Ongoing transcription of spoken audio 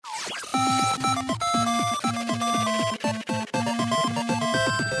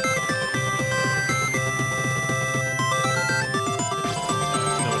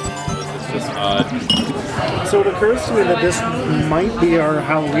So it occurs to me that this might be our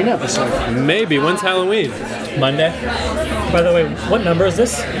Halloween episode. Maybe. When's Halloween? Monday. By the way, what number is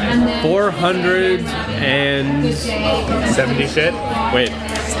this? 470 shit? Wait,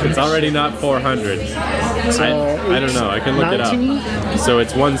 it's already not 400. I don't know. I can look 19? It up. So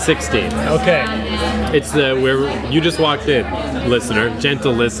it's 116. Okay. It's where you just walked in, listener,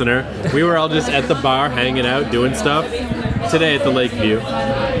 gentle listener. We were all just at the bar, hanging out, doing stuff. Today at the Lakeview.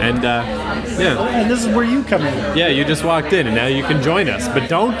 And yeah. And this is where you come in. Yeah, you just walked in, and now you can join us. But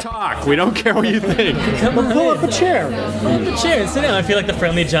don't talk. We don't care what you think. Pull up a chair. Pull up a chair and sit down. I feel like the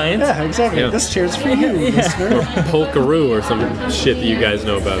friendly giant. Yeah, exactly. Yeah. This chair's for you, listener. Or Polkaroo or some shit that you guys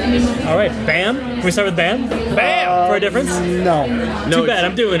know about. All right, Bam. Can we start with Bam? Bam! For a difference? No. Too bad,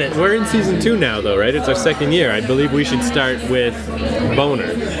 I'm doing it. We're in season 2 now, though, right? It's our second year. I believe we should start with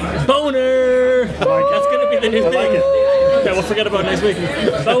Boner. Boner! That's going to be the new thing. I like it. Yeah, we'll forget about next week.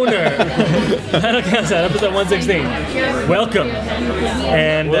 Boner. Podcast episode 116. Welcome.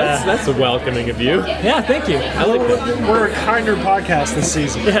 And well, that's welcoming of you. Yeah, thank you. I like that. We're a kinder podcast this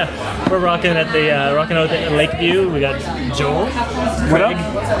season. Yeah, we're rocking out at Lakeview. We got Joel, Craig,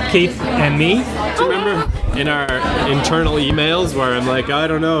 Keith, and me. Do you remember in our internal emails where I'm like, I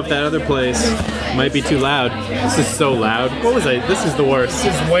don't know if that other place might be too loud. This is so loud. What was I? This is the worst.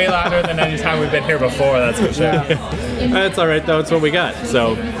 This is way louder than any time we've been here before, that's for sure. That's all right, though. It's what we got.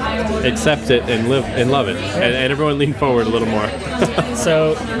 So accept it and love it. And everyone lean forward a little more.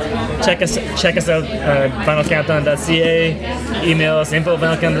 So check us out, finalcountdown.ca. Email us,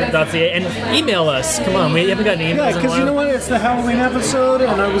 info@finalcountdown.ca, and email us. Come on, we haven't got any emails. Yeah, because you know what? It's the Halloween episode,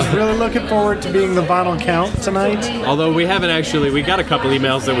 and I was really looking forward to being the Vinyl Count tonight. Although we haven't actually, we got a couple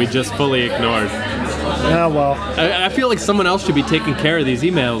emails that we just fully ignored. Yeah, well. I feel like someone else should be taking care of these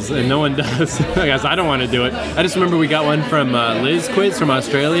emails, and no one does. I guess I don't want to do it. I just remember we got one from Liz Quiz from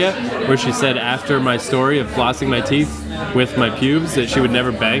Australia, where she said after my story of flossing my teeth with my pubes that she would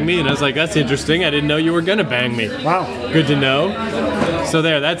never bang me, and I was like, that's interesting. I didn't know you were going to bang me. Wow. Good to know. So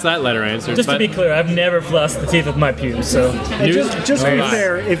that's that letter answered. Just to be clear, I've never flossed the teeth with my pubes, so... Just to be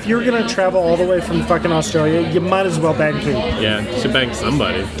fair, if you're going to travel all the way from fucking Australia, you might as well bang Keith. Yeah, should bang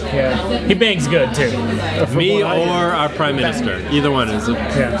somebody. Yeah, he bangs good, too. Me or our Prime Minister. Either one is.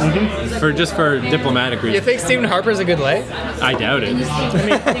 Yeah. Mm-hmm. For diplomatic reasons. You think Stephen Harper's a good lay? I doubt it.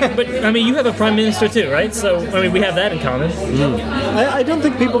 But you have a Prime Minister, too, right? So, we have that in common. I don't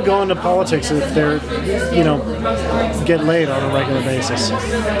think people go into politics if they're, get laid on a regular basis.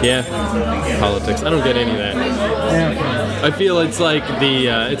 Yeah, politics. I don't get any of that. Yeah. I feel it's like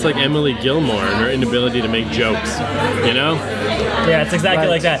it's like Emily Gilmore and her inability to make jokes. You know? Yeah, it's exactly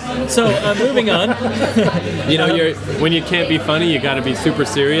like that. So, moving on. When you can't be funny, you got to be super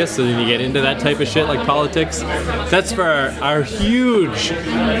serious. So then you get into that type of shit like politics. That's for our huge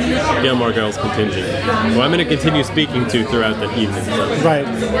Gilmore Girls contingent, who I'm going to continue speaking to throughout the evening. Right.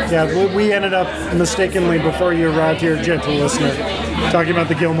 Yeah, we ended up mistakenly, before you arrived here, gentle listener, talking about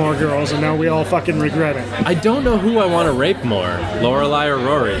the Gilmore Girls, and now we all fucking regret it. I don't know who I want to rape more, Lorelai or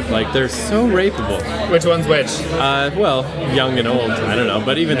Rory. Like, they're so rapeable. Which one's which? Well, young and old. I don't know,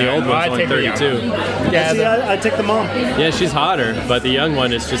 but even the old one's only 32. Yeah, I take the mom. Yeah, she's hotter, but the young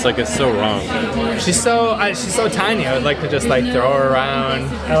one is just like it's so wrong. She's so tiny. I would like to just throw her around.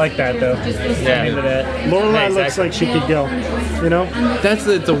 I like that though. Yeah. Into that. Lorelai looks like she could go. That's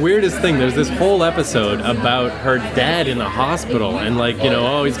the weirdest thing. There's this whole episode about her dad in the hospital and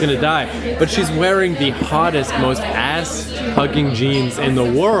he's gonna die, but she's wearing the hottest, most ass-hugging jeans in the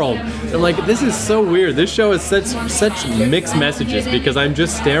world. I'm like, this is so weird. This show has such mixed messages because I'm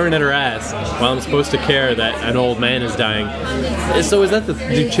just staring at her ass while I'm supposed to care that an old man is dying. So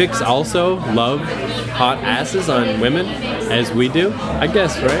do chicks also love hot asses on women as we do? I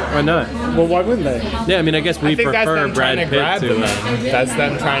guess, right? Why not? Well, why wouldn't they? Yeah, I guess we prefer Brad Pitt to them. That's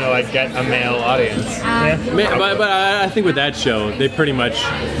them trying to get a male audience. Yeah. But I think with that show, they pretty much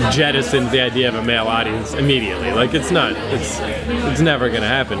jettisoned the idea of a male audience immediately. It's never gonna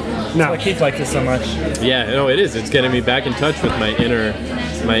happen. No. Why Keith likes it so much. Yeah, no, it is. It's getting me back in touch with my inner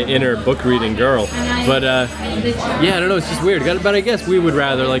book reading girl. But I don't know. It's just weird. But I guess we would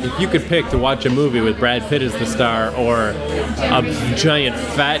rather if you could pick to watch a movie with Brad Pitt as the star or a giant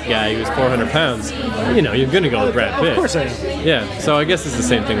fat guy who's 400 pounds, you're gonna go with Brad Pitt. Of course I am. Yeah. So I guess it's the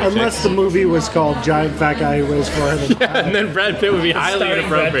same thing with Unless chicks. the movie was called Giant Fat Guy Who Weighs 400 Yeah, and then Brad Pitt would be highly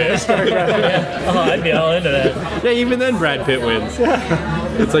inappropriate. Oh, I'd be all into that. Yeah, even then Brad Pitt wins.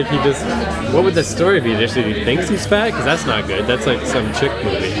 It's like he just. What would the story be? Just that he thinks he's fat? Because that's not good. That's like some chick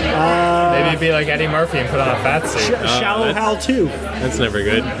movie. Maybe it'd be like Eddie Murphy and put on a fat suit. Shallow that's- Hal 2. That's never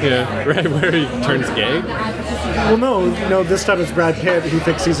good. Yeah, right where he turns gay. Well, no, this time it's Brad Pitt. He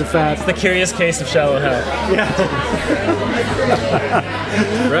thinks he's a fat. The Curious Case of Shallow Hal. Yeah.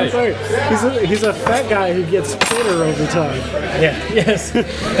 Right. Sorry. He's a fat guy who gets fitter over time. Yeah. Yes.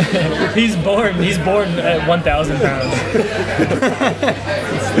 He's born at 1,000 pounds.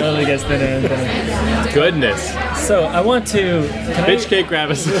 Slowly gets thinner and thinner. Goodness. So I want to. Can Bitch cake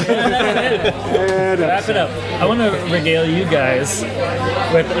rabbits. Wrap it up. I want to regale you guys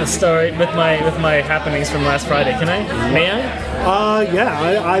with a story with my happenings from last Friday. Can I? May I?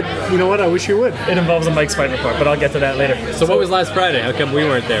 Yeah. I you know what? I wish you would. It involves a Mike's Fight report, but I'll get to that later. So what was last Friday? How come we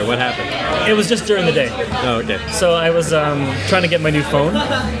weren't there? What happened? It was just during the day. Oh, okay. So I was trying to get my new phone,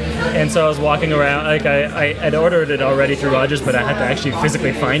 and so I was walking around. Like I'd ordered it already through Rogers, but I had to actually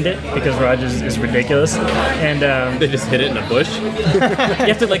physically find it because Rogers is ridiculous. And They just hid it in a bush. you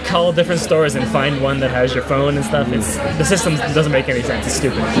have to like call different stores and find one that has your phone and stuff. The system doesn't make any sense. It's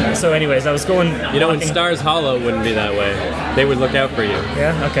stupid. So, anyways, I was going. You know, in walking- Stars Hollow wouldn't be that way. They would look out for you.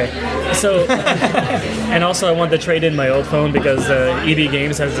 Yeah. Okay. So, and also I wanted to trade in my old phone because EB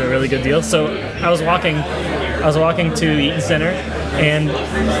Games has a really good deal. So I was walking to Eaton Center, and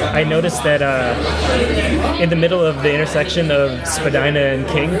I noticed that in the middle of the intersection of Spadina and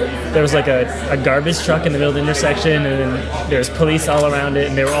King, there was like a garbage truck in the middle of the intersection, and then there's police all around it,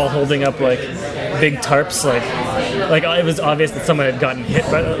 and they were all holding up like big tarps, like it was obvious that someone had gotten hit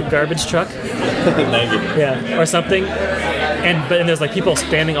by a garbage truck. Thank you. Yeah, or something. And there's like people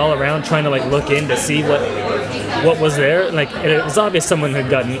standing all around trying to like look in to see what was there. Like it was obvious someone had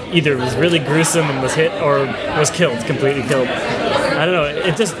gotten either was really gruesome and was hit or was killed, completely killed. I don't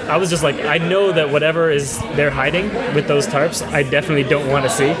know. I was just like, I know that whatever is they're hiding with those tarps, I definitely don't want to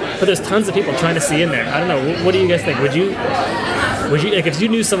see. But there's tons of people trying to see in there. I don't know. What do you guys think? Would you like if you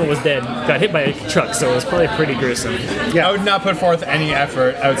knew someone was dead, got hit by a truck, so it was probably pretty gruesome. Yeah. I would not put forth any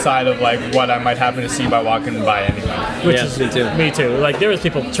effort outside of like what I might happen to see by walking by anyway. Me too. Me too. Like there was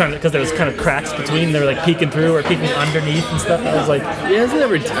people trying to, because there was kind of cracks between. They were like peeking through or peeking underneath and stuff. I was like, Yeah, isn't that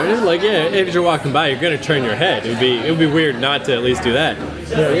retarded? Like, yeah, if you're walking by, you're gonna turn your head. It would be weird not to at least do that.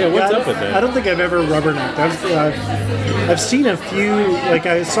 Yeah, what's up with that? I don't think I've ever rubbernecked. I've seen a few. Like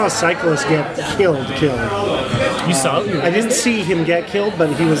I saw a cyclist get killed. you saw it? I didn't see him get killed,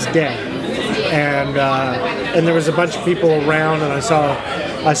 but he was dead. And there was a bunch of people around, and I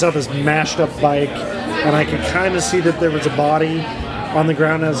saw this mashed up bike, and I could kind of see that there was a body on the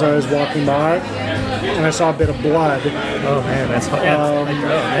ground as I was walking by, and I saw a bit of blood. Oh man, that's hard.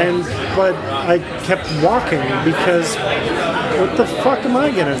 But I kept walking because what the fuck am I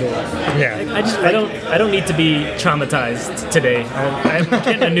gonna do? Yeah, I don't need to be traumatized today. I'm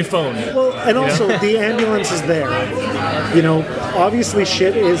getting a new phone. Well, and also the ambulance is there. You know, obviously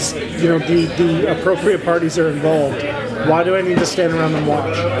shit is, you know, the appropriate parties are involved. Why do I need to stand around and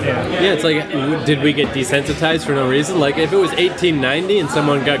watch? Yeah, it's like, did we get desensitized for no reason? Like, if it was 1890 and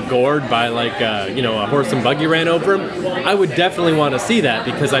someone got gored by, like, a horse and buggy ran over him, I would definitely want to see that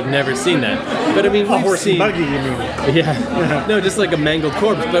because I've never seen that. But I mean, A horse and buggy, you mean? Yeah. No, just like a mangled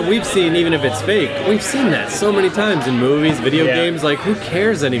corpse. But we've seen, even if it's fake, we've seen that so many times in movies, video games. Like, who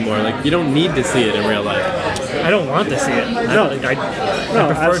cares anymore? Like, you don't need to see it in real life. I don't want to see it. No. I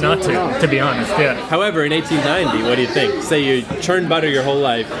prefer not absolutely not. to be honest. Yeah. However, in 1890, what do you think? Say you churned butter your whole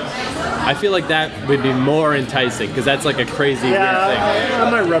life. I feel like that would be more enticing because that's like a crazy weird thing. Yeah, I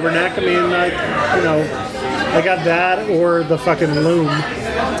might rubberneck. I mean, I got that or the fucking loom.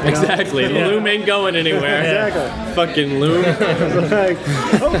 Exactly. The loom ain't going anywhere. Exactly. Fucking loom. Like,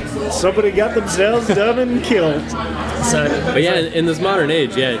 oh, somebody got themselves done and killed. So, But yeah, in this modern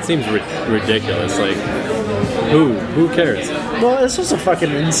age, yeah, it seems ridiculous. Like, who cares? Well, it's just a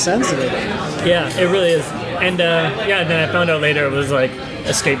fucking insensitive. yeah, it really is. And then I found out later it was like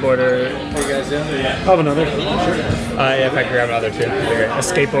a skateboarder, Have another. Yeah, if I could grab another too. a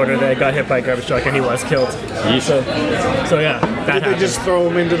skateboarder that got hit by a garbage truck and he was killed. So yeah, that Did they happened. just throw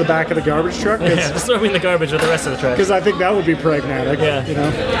him into the back of the garbage truck? Yeah, just throw me in the garbage with the rest of the truck. Because I think that would be pragmatic. Yeah. You know.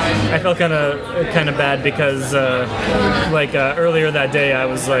 I felt kind of bad because earlier that day I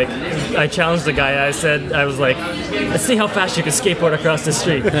was like, I challenged the guy. I said, I was like, let's see how fast you can skateboard across the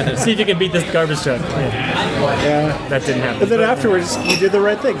street. See if you can beat this garbage truck. Yeah. That didn't happen. And then afterwards, you did the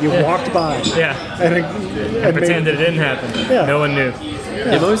right thing. You walked by. Yeah. And I pretended it didn't happen. Yeah. No one knew.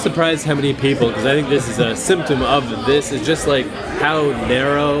 I'm always surprised how many people, because I think this is a symptom of this, is just like how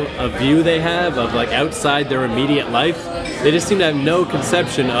narrow a view they have of like outside their immediate life. They just seem to have no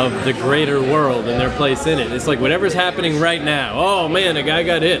conception of the greater world and their place in it. It's like whatever's happening right now. Oh man, a guy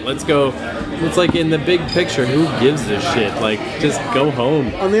got hit. Let's go. It's like in the big picture, who gives a shit? Like, just go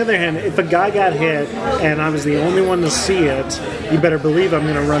home. On the other hand, if a guy got hit and I was the only one to see it, you better believe I'm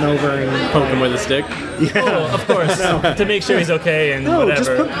going to run over and Poke him with a stick. Oh, of course, to make sure he's okay and No,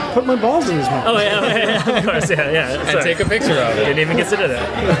 whatever. just put my balls in his mouth. Oh yeah, of course, yeah. And Sorry. take a picture of it. Didn't even consider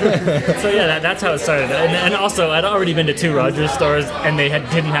that. So yeah, that's how it started. And also, I'd already been to 2 Rogers stores, and they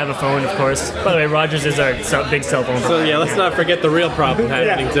didn't have a phone, of course. By the way, Rogers is our big cell phone. So yeah, let's not forget the real problem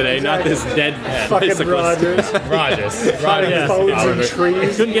happening today, not this dead Fucking bicyclist. Rogers. Rogers. Yeah. Phones and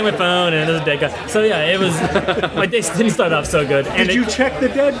trees. Couldn't get my phone, and there's a dead guy. So yeah, it was. My day didn't start off so good. And Did you check the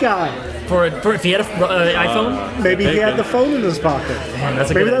dead guy? for if he had an iPhone? Maybe he had the phone in his pocket. Man,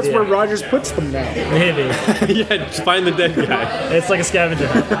 that's a Maybe good that's idea. where Rogers puts them now. Maybe. Yeah, just find the dead guy. It's like a scavenger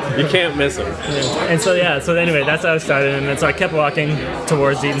hunt. You can't miss him. And so yeah, so anyway, that's how it started, and then so I kept walking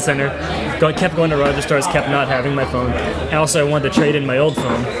towards Eaton Center, kept going to Rogers stores, kept not having my phone, and also I wanted to trade in my old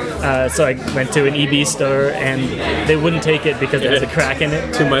phone, so I went to an EB store, and they wouldn't take it because there was a crack in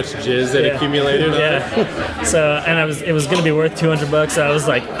it. Too much jizz that Yeah. accumulated on it. Yeah. So and it was going to be worth $200. So I was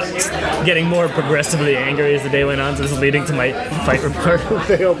like getting more progressively angry as the day went on. So this is leading to my fight report.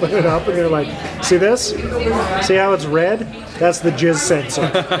 They open it up and they're like, see this? See how it's red? That's the jizz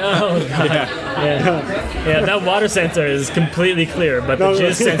sensor. Oh god. Yeah. That water sensor is completely clear, but the No, no.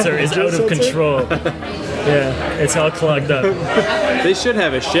 jizz sensor is Jizz out of sensor? control. Yeah, it's all clogged up. They should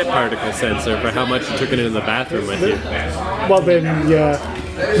have a shit particle sensor for how much you took it in the bathroom with you. Well, then, yeah.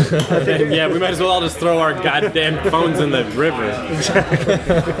 Yeah, we might as well all just throw our goddamn phones in the river.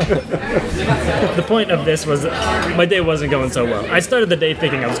 The point of this was my day wasn't going so well. I started the day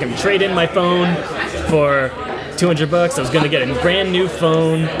thinking I was going to trade in my phone for $200. I was going to get a brand new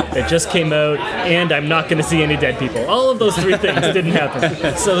phone that just came out, and I'm not going to see any dead people. All of those 3 things didn't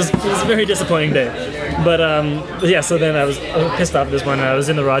happen. So it was a very disappointing day. But yeah, so then I was pissed off at this one. I was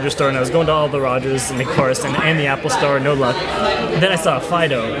in the Rogers store, and I was going to all the Rogers, and of course, and the Apple store, no luck. Then I saw a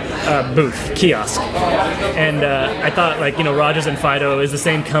Fido booth, kiosk. And I thought, like, Rogers and Fido is the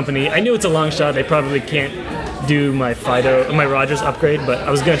same company. I knew it's a long shot. They probably can't do my Rogers upgrade, but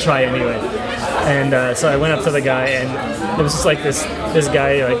I was going to try anyway. And so I went up to the guy, and it was just like this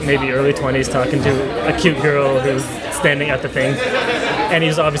guy, like maybe early 20s, talking to a cute girl who was standing at the thing, and he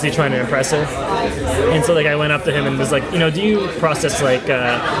was obviously trying to impress her. And so like I went up to him and was like, do you process like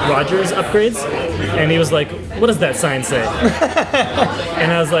Rogers upgrades? And he was like, what does that sign say?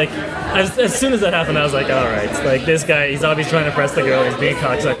 And I was like, as soon as that happened, I was like, all right, like this guy, he's obviously trying to impress the girl, he's being a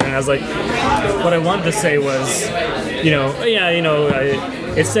cocksucker. And I was like, what I wanted to say was,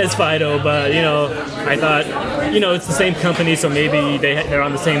 it says Fido, but I thought, it's the same company, so maybe they're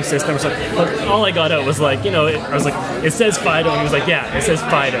on the same system or something. But all I got out was like, I was like, it says Fido, and he was like, yeah, it says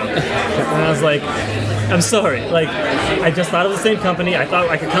Fido. And I was like, I'm sorry, like, I just thought it was the same company. I thought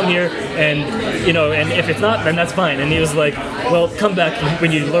I could come here and, and if it's not, then that's fine. And he was like, well, come back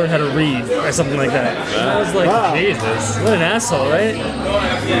when you learn how to read or something like that. And I was like, Wow. Jesus, what an asshole, right?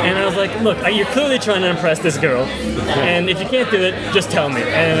 And I was like, look, you're clearly trying to impress this girl, and if you can't do it, just tell me,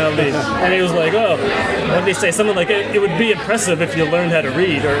 and I'll leave. And he was like, oh, what did they say? Something like, it would be impressive if you learned how to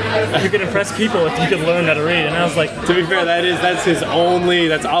read, or you could impress people if you could learn how to read. And I was like, To be fair,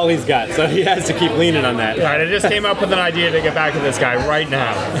 that's all he's got, so he has to keep leaning on that. All right, I just came up with an idea to get back to this guy right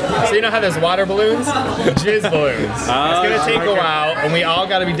now. So you know how there's water balloons? Jizz balloons. It's gonna take a while, and we all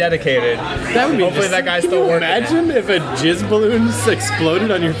gotta be dedicated. That would be Hopefully that guy's still working. Imagine if a jizz balloon exploded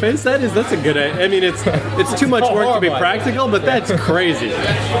on your face. That's a good idea. I mean, it's too much work to be Horrible. practical, but that's crazy.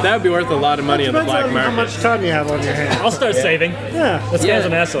 That would be worth a lot of money on the Depends black on how market. much time you have on your hands. I'll start saving. Yeah. This guy's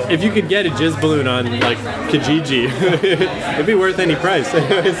an asshole. If you could get a jizz balloon on like Kijiji, it'd be worth any price. So,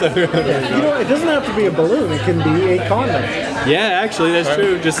 It doesn't have to be a balloon. It can be a condom. yeah, actually, that's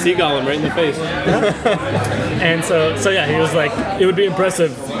true. Just seagull him right in the face. And so yeah, he was like, it would be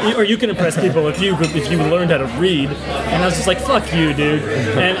impressive, or you can impress people if you learned how to read. And I was just like, fuck you, dude.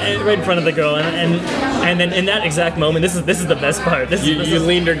 And right in front of the girl, and then in that exact moment, this is the best part. This You is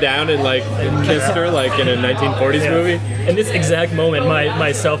leaned her down and like kissed her like in a 1940s yeah. movie. In this exact moment,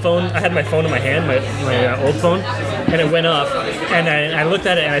 my cell phone, I had my phone in my hand, my old phone, and it went off, and I looked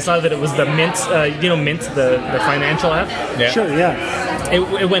at it and I saw that it was the Mint, Mint, the financial app. Yeah. Sure, yeah.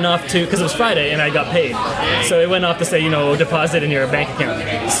 It went off to, because it was Friday and I got paid, so it went off to say, deposit in your bank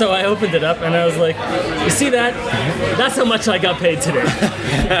account. So I opened it up and I was like, you see that? That's how much I got paid today.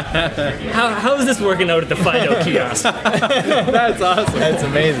 How is this working out at the Fido kiosk? That's awesome. That's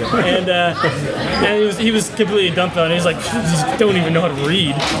amazing. And he was completely dumbfounded. He's like, you don't even know how to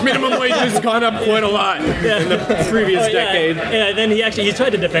read. Minimum wage has gone up quite a lot in the previous decade. Yeah, then he tried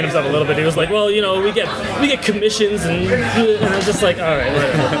to defend himself a little bit. He was like, well, we get commissions, and I was just like, all right,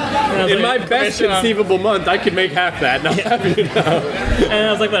 whatever. In my best conceivable month, I could make half that. Not happy to know. And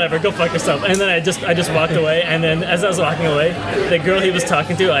I was like, whatever, go fuck yourself. And then I just walked away. And then as I was walking away, the girl he was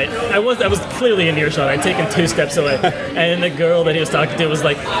talking to, I was clearly in earshot. I'd taken 2 steps away, and the girl that he was talking to was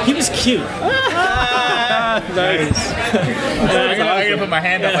like, he was cute. Nice. I'm gonna put my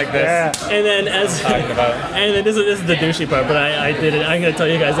hand up like this. Yeah. And then this is the douchey part, but I did it. I'm gonna tell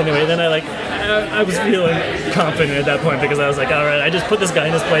you guys anyway. Then I was feeling confident at that point because I was like, all right, I just put this guy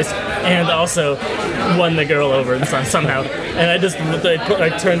in his place and also won the girl over somehow. And I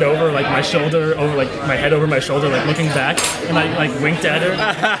turned over like my shoulder over like my head over my shoulder, like looking back, and I like winked at her.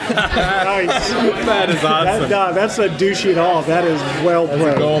 Nice. That is awesome. That's not douchey at all. That is well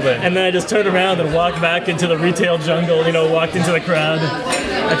played. Golden. And then I just turned around and walked back into the retail jungle, walked into the crowd.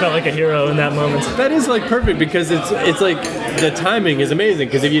 I felt like a hero in that moment. That is like perfect because it's like the timing is amazing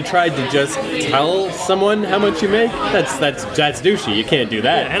because if you tried to just tell someone how much you make, that's douchey. You can't do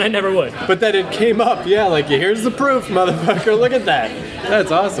that. Yeah, and I never would. But then it came up, like here's the proof, motherfucker. Look at that.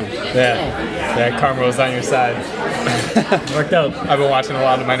 That's awesome. Yeah, karma was on your side. Worked out. I've been watching a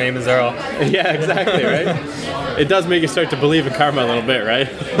lot of My Name Is Earl. Yeah, exactly, right? It does make you start to believe in karma a little bit, right?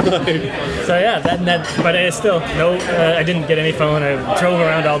 So yeah, but I didn't get any phone. I drove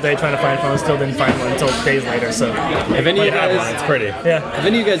around all day trying to find phones, still didn't find one until days later. So Have any of you guys, It's pretty. yeah. have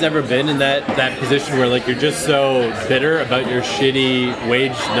any of you guys ever been in that position where like you're just so bitter about your shitty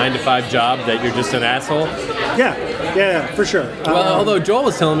wage 9-to-5 job that you're just an asshole? Yeah, for sure. Well, although Joel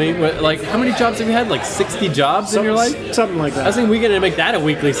was telling me, like, how many jobs have you had? Like 60 jobs in your life? Something like I that. was thinking we're gonna make that a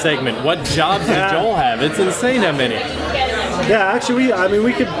weekly segment. What jobs does Joel have? It's insane how many. Yeah, actually,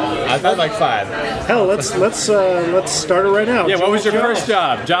 we could. I've had like 5. Hell, let's start it right now. Yeah, what was your first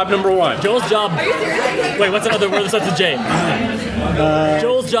job? Job number 1. Joel's job. Wait, what's another word that starts with J?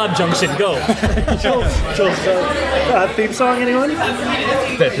 Joel's job junction. Go. Joel's theme song, anyone?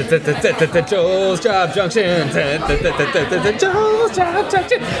 Joel's Job Junction. Joel's Job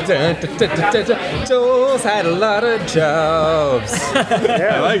Junction. Joel's had a lot of jobs.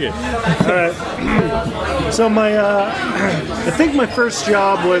 I like it. All right. So I think my first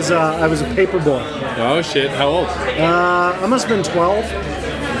job was I was a paper boy. Oh shit, how old? I must have been 12.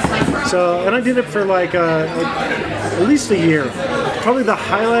 So, and I did it for like at least a year. Probably the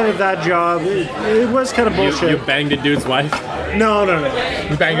highlight of that job. It was kind of bullshit. You banged a dude's wife? No.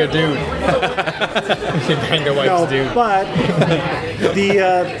 You banged a dude. You banged a wife's dude. But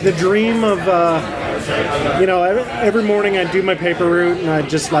the dream of every morning I'd do my paper route and I'd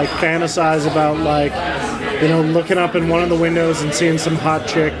just like fantasize about like looking up in one of the windows and seeing some hot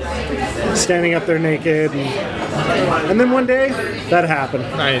chick standing up there naked, and then one day that happened.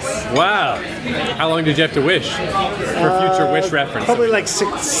 Nice. Wow. How long did you have to wish for future wish reference? Probably like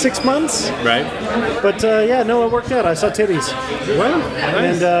six months. Right. But it worked out. I saw titties. Well,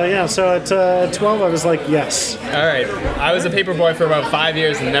 nice. And so at 12 I was like, yes. All right. I was a paper boy for about 5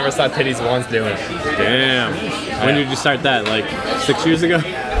 years and never saw titties once doing it. Damn. When did you start that? Like 6 years ago?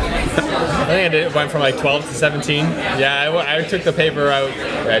 I think it went from like 12 to 17. Yeah, I took the paper out.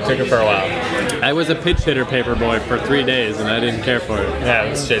 I took it for a while. I was a pitch hitter paper boy for 3 days and I didn't care for it. Yeah, it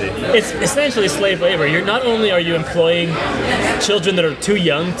was shitty. It's essentially slave labor. You're not only are you employing children that are too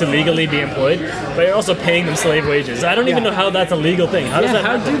young to legally be employed, but you're also paying them slave wages. I don't even know how that's a legal thing. How does that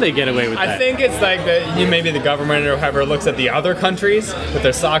How happen? do they get away with that? I think it's like maybe the government or whoever looks at the other countries with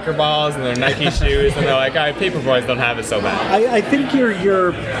their soccer balls and their Nike shoes, and they're like, all right, paper boys don't have it so bad. I think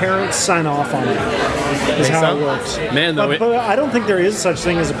your parents sign off on it. Is how so? it works. Man, though, But I don't think there is such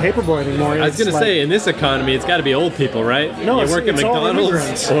thing as a paper boy anymore. I was going to say, in this economy, it's got to be old people, right? No, you it's- work at it's all McDonald's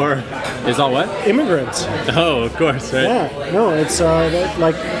immigrants. or is all what? Immigrants. Oh, of course, right? Yeah. No, it's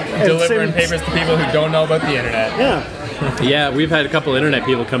like and Delivering same- papers to people who don't know about the internet. Yeah. Yeah, we've had a couple internet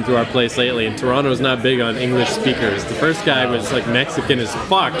people come through our place lately, and Toronto's not big on English speakers. The first guy was like Mexican as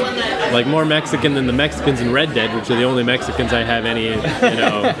fuck, like more Mexican than the Mexicans in Red Dead, which are the only Mexicans I have any,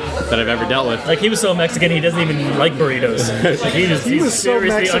 that I've ever dealt with. Like, he was so Mexican, he doesn't even like burritos. Like, he's so seriously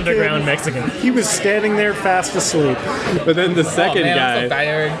Mexican. underground Mexican. He was standing there fast asleep. But then the second I'm guy, so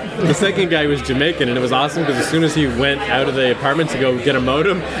tired. the second guy was Jamaican, and it was awesome because as soon as he went out of the apartment to go get a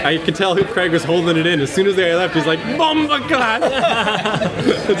modem, I could tell who Craig was holding it in. As soon as the guy left, he's like, "Bomba clat!"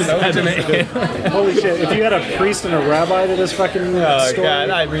 Holy shit! If you had a priest and a rabbi to this fucking Oh story, god,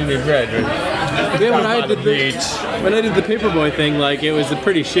 I really dread. Yeah, when I did the paperboy thing, like it was a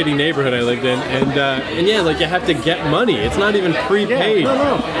pretty shitty neighborhood I lived in, and yeah, like you have to get money. It's not even prepaid.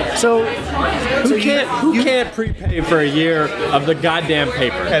 no. So Who can't prepay for a year of the goddamn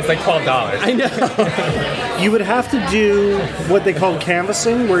paper? Yeah, it's like $12. I know. you would have to do what they call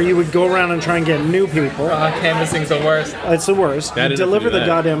canvassing, where you would go around and try and get new people. Canvassing's the worst. It's the worst. I You didn't have to deliver do the that.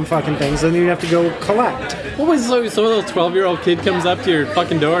 goddamn fucking things, then you have to go collect. What was so a little 12-year-old kid comes up to your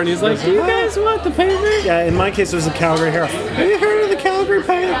fucking door and he's like, "Do you guys want the paper?" Yeah, in my case, it was the Calgary Herald. Have you heard of the Calgary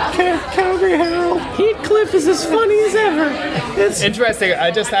Herald? Heathcliff is as funny as ever. It's Interesting.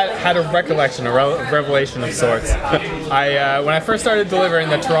 I just had a recollection, a revelation of sorts. When I first started delivering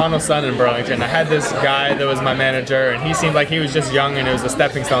the Toronto Sun in Burlington, I had this guy that was my manager, and he seemed like he was just young, and it was a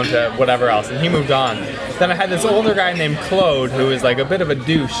stepping stone to whatever else, and he moved on. Then I had this older guy named Claude, who was like a bit of a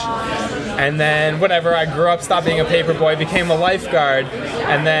douche. And then whatever, I grew up, stopped being a paper boy, became a lifeguard,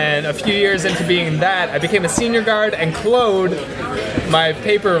 and then a few years into being that, I became a senior guard, and Claude, my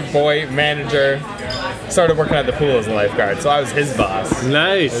paper boy manager, started working at the pool as a lifeguard, so I was his boss. It was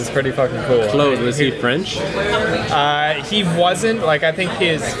Nice. pretty fucking cool. Claude, was he French? He wasn't, like, I think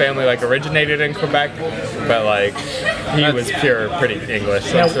his family, like, originated in Quebec, but, like, he was pure, pretty English,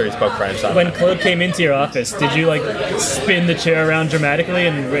 so I'm sure he spoke French. When Claude came into your office, did you like spin the chair around dramatically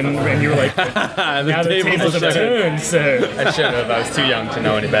and you were like, now the tables have turned, sir? I should have, I was too young to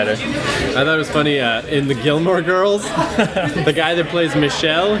know any better. I thought it was funny in the Gilmore Girls. The guy that plays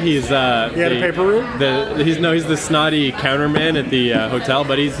Michelle, he's he had a paper route? he's the snotty counterman at the hotel,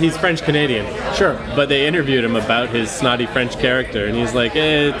 but he's French Canadian. Sure. But they interviewed him about his snotty French character, and he's like,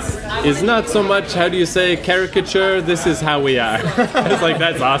 it's not so much, how do you say, caricature, this is how we are. It's like,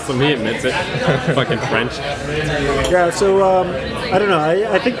 that's awesome, he admits it. Fucking French. Yeah, so I don't know.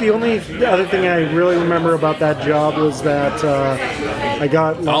 I think the only other thing I really remember about that job was that I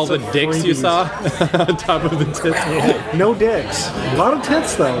got lots All the of dicks you freebies. saw on top of the tits. No dicks. A lot of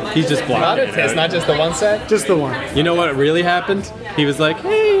tits though. He's just Not blocking it, it it's out. not just the one set. Just the one. You know what really happened? He was like,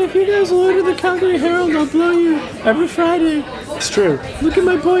 "Hey, if you guys will order the Calgary Herald, I'll blow you every Friday. It's true. Look at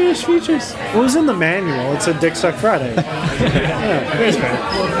my boyish features." It was in the manual. It said Dick Suck Friday.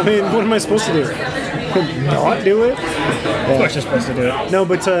 I mean, what am I supposed to do? Not do it? Of course you're supposed to do it. No,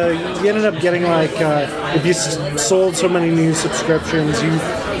 but you ended up getting like if you sold so many new subscriptions,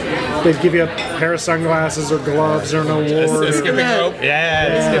 they'd give you a pair of sunglasses or gloves or an award. The skipping rope. Yeah,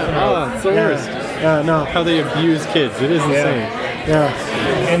 the skipping rope. Oh, it's the worst. No. How they abuse kids. It is insane. Yeah.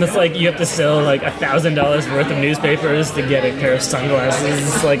 And it's like you have to sell like $1,000 worth of newspapers to get a pair of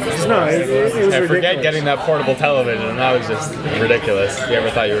sunglasses. It's like No, it was I ridiculous. forget getting that portable television, and that was just ridiculous. You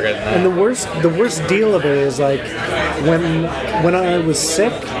ever thought you were getting And that? the worst deal of it is like when I was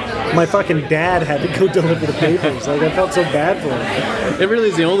sick, my fucking dad had to go deliver the papers. Like I felt so bad for him. It really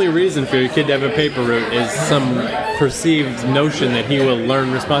is the only reason for your kid to have a paper route is some perceived notion that he will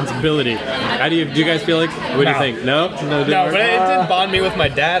learn responsibility. How do you guys feel like? What do you No. think? No? No, it didn't No, work? but it did bond me with my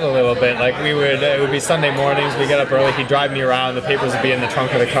dad a little bit. Like it would be Sunday mornings. We get up early. He'd drive me around. The papers would be in the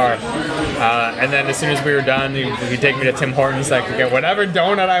trunk of the car. And then as soon as we were done, he'd take me to Tim Hortons. So I could get whatever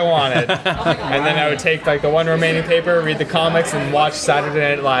donut I wanted. And then I would take like the one remaining paper, read the comics, and watch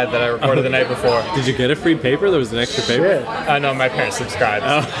Saturday Night Live that I recorded the night before. Did you get a free paper? There was an extra paper? Shit. No, my parents subscribed.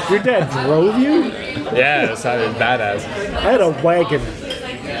 Your dad drove you? Yeah, it was badass. I had a wagon.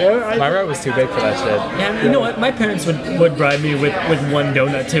 My route was too big for that shit. Yeah, you know what? My parents would bribe me with one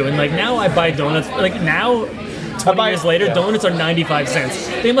donut too, and like now I buy donuts. Like now, 20 years later, yeah. donuts are 95 cents.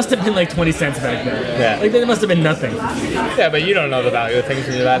 They must have been like 20 cents back then. Yeah. Like they must have been nothing. Yeah, but you don't know the value of things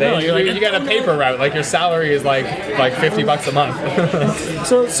when you're that No, age. you're like, you got a paper route. Like your salary is like $50 a month.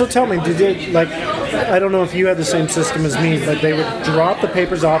 So tell me, did you like? I don't know if you had the same system as me, but they would drop the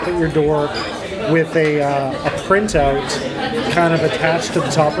papers off at your door with a printout kind of attached to the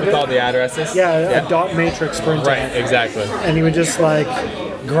top of With all it. the addresses. Yeah, a dot matrix printout. Right, exactly. And you would just like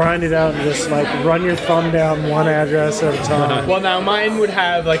grind it out and just like run your thumb down one address at a time. Well, now mine would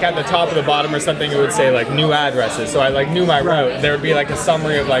have like at the top or the bottom or something. It would say like new addresses. So I like knew my route. There would be like a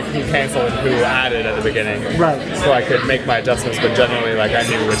summary of like who canceled and who added at the beginning. Right. So I could make my adjustments, but generally like I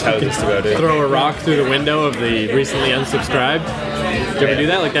knew which houses to go to. Throw a rock through the window of the recently unsubscribed. Did you ever do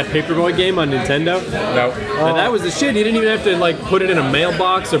that? Like that Paperboy game on Nintendo? No. Now, that was the shit. You didn't even have to like put it in a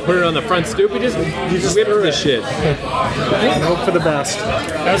mailbox or put it on the front stoop. You just whipped the shit. Hope for the best.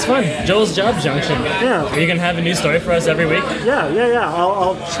 That was fun. Joel's Job Junction. Yeah. Are you gonna have a new story for us every week? Yeah.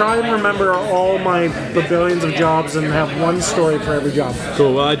 I'll try and remember all my billions of jobs and have one story for every job.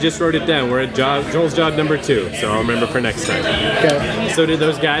 Cool. Well, I just wrote it down. We're at Joel's job number 2, so I'll remember for next time. Okay. So did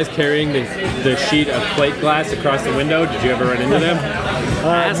those guys carrying the sheet of plate glass across the window? Did you ever run into them?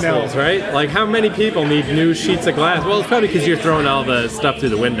 Assholes, no. right? Like, how many people need new sheets of glass? Well, it's probably because you're throwing all the stuff through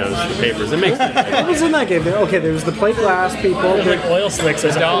the windows, the papers. It makes sense. What was in that game? Okay, there was the plate glass people. Like oil slicks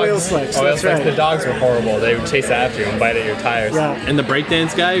or something. Oil slicks, Oil that's slicks. right. The dogs were horrible. They would chase after you and bite at your tires. Yeah. And the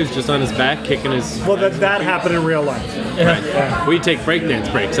breakdance guy who's just on his back kicking his... Well, that happened in real life. We take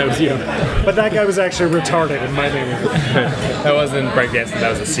breakdance breaks. That was you. But that guy was actually retarded in my neighborhood. That wasn't breakdancing.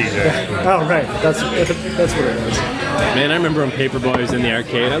 That was a seizure. Oh, right. That's what it was. Man, I remember when Paperboy was in the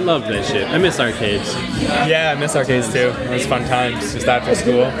arcade. I loved that shit. I miss arcades. Yeah, I miss arcades too. It was fun times. Just after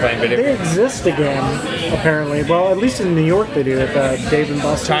school playing video They games. exist again, apparently. Well, at least in New York they do at Dave and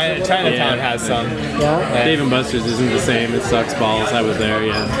Buster's. Chinatown Yeah. has some. Yeah. Dave and Buster's isn't the same. It sucks balls. I was there,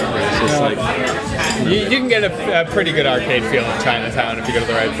 yeah. It's just like... You can get a pretty good arcade feel in Chinatown if you go to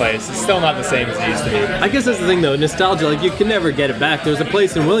the right place. It's still not the same as it used to be. I guess that's the thing, though. Nostalgia, like, you can never get it back. There's a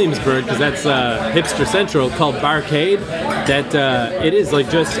place in Williamsburg, because that's hipster central, called Barcade, that it is, like,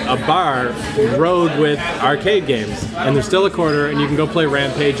 just a bar rode with arcade games. And there's still a quarter, and you can go play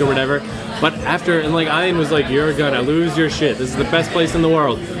Rampage or whatever. But after, and, like, Ian was like, you're gonna lose your shit. This is the best place in the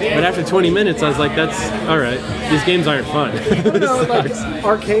world. But after 20 minutes, I was like, that's, all right. These games aren't fun. No, like,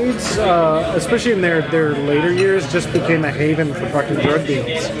 arcades, especially in their later years, just became a haven for fucking drug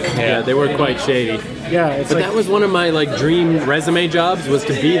deals. Yeah, they were quite shady. Yeah, it's But like that was one of my like dream resume jobs, was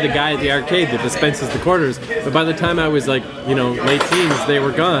to be the guy at the arcade that dispenses the quarters. But by the time I was like, late teens, they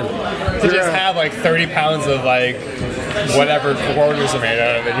were gone. To just have like 30 pounds of like whatever quarters are made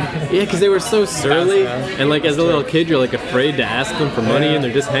out of it. Yeah, because they were so surly, and like as a little kid, you're like afraid to ask them for money, and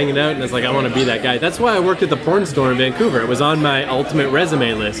they're just hanging out. And it's like, I want to be that guy. That's why I worked at the porn store in Vancouver. It was on my ultimate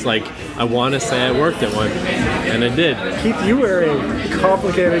resume list. Like, I want to say I worked at one, and I did. Keith, you were a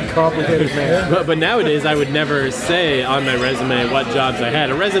complicated man. But nowadays, I would never say on my resume what jobs I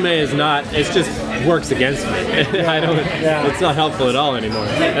had. A resume is not, it's just works against me. It's not helpful at all anymore.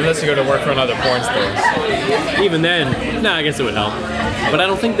 Unless you go to work for another porn store. Even then, I guess it would help. But I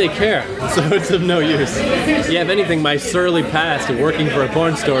don't think they care, so it's of no use. Yeah, if anything, my surly past of working for a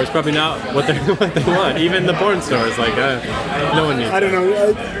porn store is probably not what they want. Even the porn store is like, no one needs I don't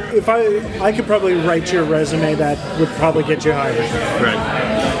know. If I could probably write your resume that would probably get you hired.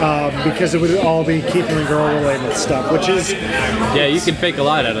 Right. Because it would all be keeping the girl related stuff, which is Yeah, you can fake a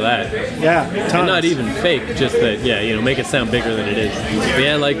lot out of that. tons. And not even fake, just that, make it sound bigger than it is. But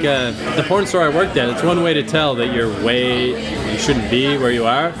yeah, like the porn store I worked at, it's one way to tell that you shouldn't be where you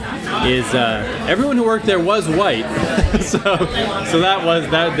are, is everyone who worked there was white. so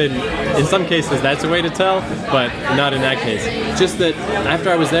that then, in some cases that's a way to tell, but not in that case. Just that after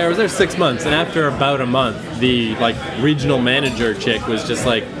I was there 6 months, and after about a month, the like regional manager chick was just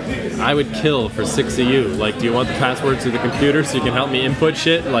like, I would kill for 6 of you. Like, do you want the passwords to the computer so you can help me input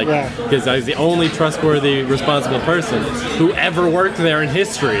shit? Like, because I was the only trustworthy, responsible person who ever worked there in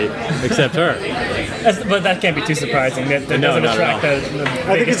history, except her. But that can't be too surprising. That No, doesn't not attract at the I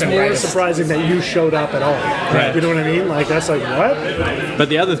think biggest it's and more brightest. surprising that you showed up at all. Right. You know what I mean? Like, that's like, what? But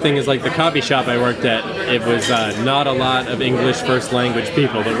the other thing is, like, the coffee shop I worked at, it was not a lot of English first language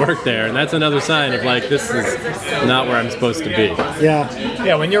people that worked there, and that's another sign of like, this is not where I'm supposed to be.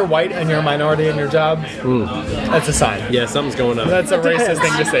 Yeah, when you're white and you're a minority in your job, that's a sign. Yeah, something's going on. That's a racist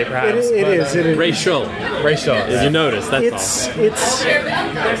thing to say, perhaps. It is. Racial. Racial. As you notice, that's all. It's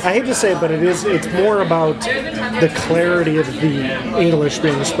I hate to say it, but it's more about the clarity of the English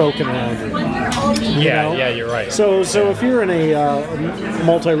being spoken around you. Yeah, you're right. So if you're in a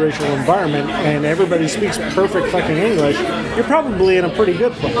multiracial environment and everybody speaks perfect fucking English, you're probably in a pretty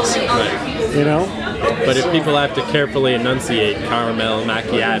good place. Right. You know? But if people have to carefully enunciate caramel,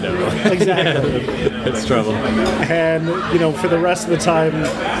 macchiato. Exactly. It's trouble. And, you know, for the rest of the time,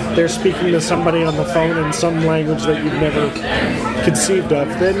 they're speaking to somebody on the phone in some language that you've never conceived of,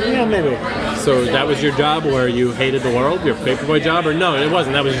 then, yeah, maybe. So that was your job where you hated the world? Your paperboy job? Or no, it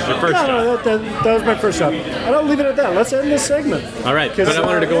wasn't. That was just your first job. No, that was my first job. And I'll leave it at that. Let's end this segment. All right, but I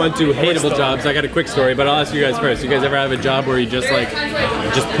wanted to go on to hateable jobs. I got a quick story, but I'll ask you guys first. You guys ever have a job where you just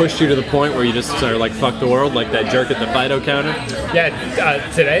pushed you to the point where you just sort of like fuck the world, like that jerk at the Fido counter?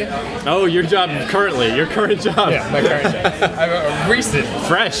 Yeah, today? Oh, your job currently, your current job. Yeah, my current job. I'm a recent.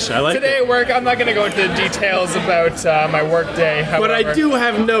 Fresh, I like Today it. at work, I'm not going to go into details about my work day. But I do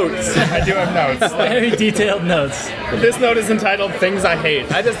have notes. I do have notes. Very detailed notes. This note is entitled Things I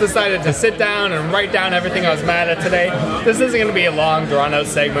Hate. I just decided to sit down and write down everything I was mad at today. This isn't going to be a long, drawn-out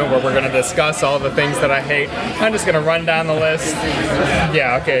segment where we're going to discuss all the things that I hate. I'm just going to run down the list.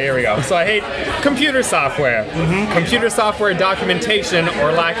 Yeah, okay, here we go. So I hate computer software. Computer software documentation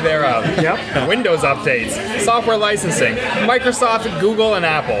or lack thereof. Yep. Windows updates. Software licensing. Microsoft, Google, and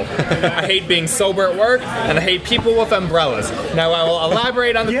Apple. I hate being sober at work, and I hate people with umbrellas. Now I will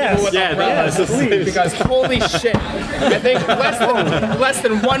elaborate on the people with umbrellas. please. Because holy shit, I think less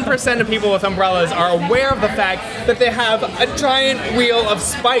than 1% of people with umbrellas are aware of the fact that they have a giant wheel of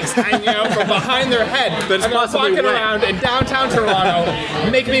spikes hanging out from behind their head. That's and they're possibly walking wet. around in downtown Toronto,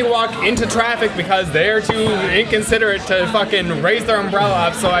 making me walk into traffic because they're too inconsiderate to fucking raise their umbrella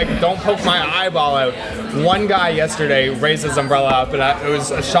up so I don't poke my eyeball out. One guy yesterday raised his umbrella up, and it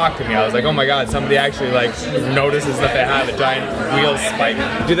was a shock to me. I was like, oh my god, somebody actually like notices that they have a giant wheel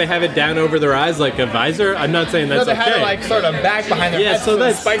spike. Do they have it down over their eyes like a visor? I'm not saying that's No, they okay. had it like sort of back behind their Yeah, head, so so the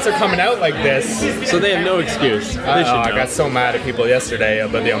that's- spikes are coming out like this. So they have no excuse. They should I know. got so mad at people yesterday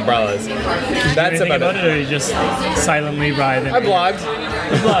about the umbrellas. That's Anything about about it. it, or you just silently ride it? I blogged.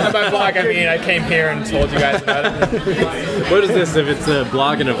 By blog, I mean I came here and told you guys about it. What is this? If it's a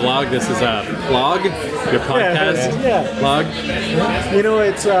blog and a vlog, this is a vlog? Your podcast? Yeah. Vlog? You know,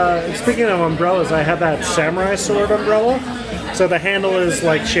 it's speaking of umbrellas, I have that samurai sword umbrella. So the handle is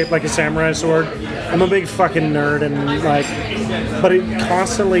like shaped like a samurai sword. I'm a big fucking nerd, and like, but it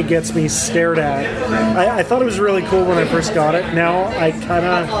constantly gets me stared at. I thought it was really cool when I first got it. Now I kind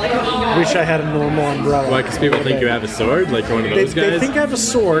of wish I had a normal umbrella. Why? Because people think you have a sword? Like one of They, those guys? they think I have a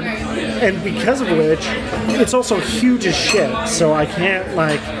sword, and because of which, it's also huge as shit. So I can't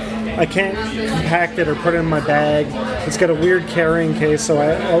compact it or put it in my bag. It's got a weird carrying case, so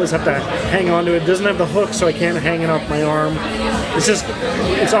I always have to hang on to it. It doesn't have the hook, so I can't hang it off my arm.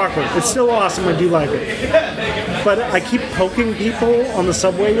 It's awkward. It's still awesome. I do like it. But I keep poking people on the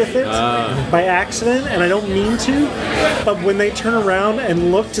subway with it by accident, and I don't mean to. But when they turn around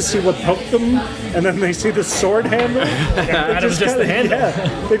and look to see what poked them, and then they see the sword handle, That was just the handle.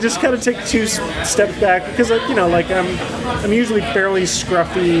 yeah, they just kind of take two steps back because, you know, like I'm usually fairly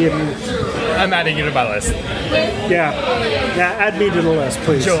scruffy and I'm adding you to my list. yeah. Add me to the list,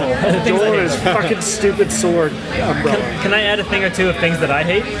 please. Joel. Joel and his fucking stupid sword umbrella. Can I add a thing or two of things that I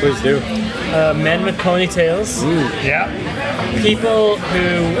hate? Please do. Men with ponytails. Yeah. People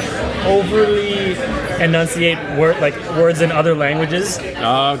who overly enunciate words in other languages.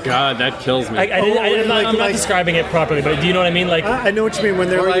 Oh god, that kills me. I'm not like- describing it properly, but do you know what I mean? Like, I know what you mean when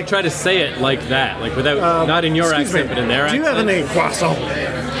they're or you like, try to say it like that, like without, not in your excuse accent, me, but in their do you accent. have any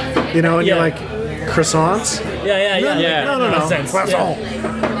croissant? You know, and Yeah. you're like, croissants? yeah. Yeah. No. Nonsense. Croissant.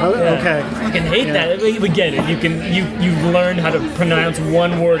 Yeah. Okay. I fucking hate that. We get it. You learn how to pronounce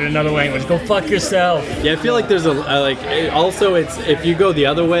one word in another language. Go fuck yourself. Yeah, I feel like there's also it's if you go the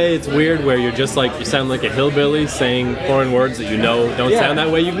other way, it's weird where you're just like you sound like a hillbilly saying foreign words that you know don't sound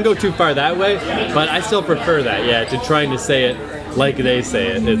that way. You can go too far that way, but I still prefer that. Yeah, to trying to say it like they say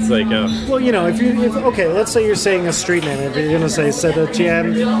it. It's like Well, you know, okay, let's say you're saying a street name. If you're going to say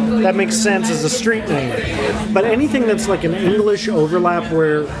Saint-Étienne, that makes sense as a street name. But anything that's like an English overlap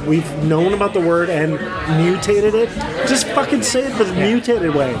where we've known about the word and mutated it, just fucking say it the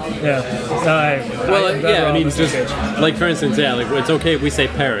mutated way. Yeah. I mean, just like for instance, yeah, like it's okay if we say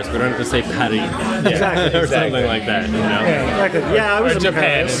Paris, we don't have to say Paris Exactly. or something like that. You know. Yeah, exactly. Yeah, I was Or in Japan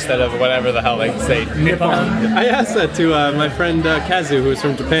Paris. instead of whatever the hell they say. Nippon. I asked that to my friend Kazu, who's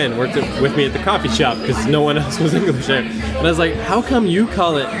from Japan, worked with me at the coffee shop because no one else was English there. And I was like, how come you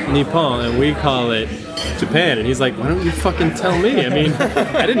call it Nippon and we call it Japan. And he's like, why don't you fucking tell me? I mean,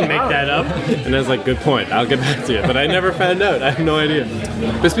 I didn't make that up. And I was like, good point. I'll get back to you. But I never found out. I have no idea.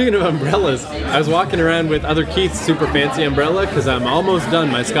 But speaking of umbrellas, I was walking around with other Keith's super fancy umbrella because I'm almost done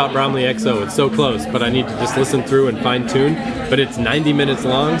my Scott Bromley XO. It's so close, but I need to just listen through and fine tune. But it's 90 minutes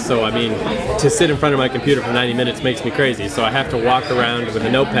long, so I mean, to sit in front of my computer for 90 minutes makes me crazy. So I have to walk around with a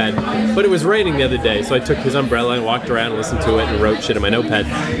notepad. But it was raining the other day, so I took his umbrella and walked around and listened to it and wrote shit in my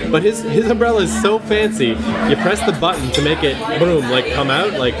notepad. But his umbrella is so fancy. You press the button to make it, boom, like come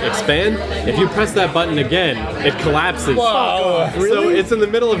out, like expand. If you press that button again, it collapses. Whoa, So it's in the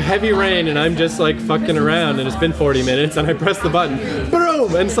middle of heavy rain and I'm just like fucking around and it's been 40 minutes and I press the button,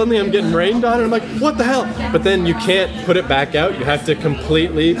 boom, and suddenly I'm getting rained on and I'm like, what the hell? But then you can't put it back out. You have to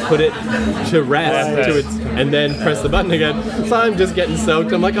completely put it to rest to its, and then press the button again. So I'm just getting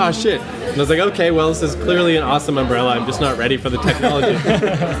soaked. I'm like, oh shit. And I was like, okay, well, this is clearly an awesome umbrella. I'm just not ready for the technology.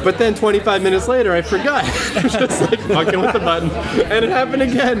 But then 25 minutes later, I forgot. I was just like fucking with the button. And it happened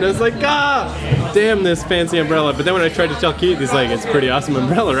again. I was like, damn this fancy umbrella. But then when I tried to tell Keith, he's like, it's a pretty awesome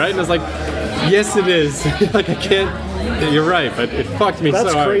umbrella, right? And I was like, yes, it is. Like, I can't, you're right, but it fucked me so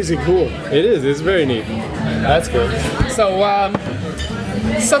hard. That's crazy cool. It is, it's very neat. That's good. So,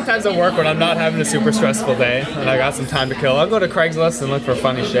 sometimes at work when I'm not having a super stressful day and I got some time to kill, I'll go to Craigslist and look for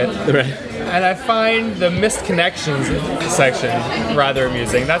funny shit. Right. And I find the missed connections section rather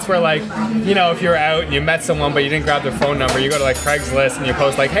amusing. That's where, like, you know, if you're out and you met someone but you didn't grab their phone number, you go to like Craigslist and you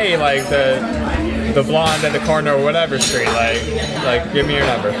post like, hey, like the blonde at the corner or whatever street, like give me your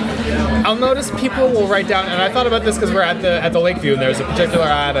number. I'll notice people will write down, and I thought about this because we're at the Lakeview and there's a particular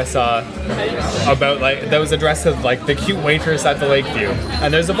ad I saw about like that was addressed to like the cute waitress at the Lakeview,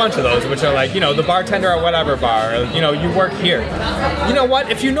 and there's a bunch of those which are like, you know, the bartender at whatever bar, or, you know, you work here. You know what?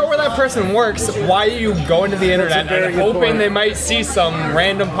 If you know where that person works, why are you going to the internet and hoping they might see some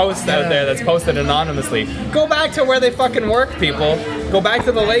random post out there that's posted anonymously? Go back to where they fucking work, people. Go back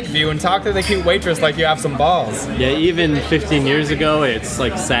to the Lakeview and talk to the cute waitress like you have some balls. Yeah, even 15 years ago, it's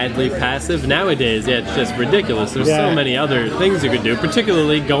like sadly passive. Nowadays, yeah, it's just ridiculous. There's so many other things you could do,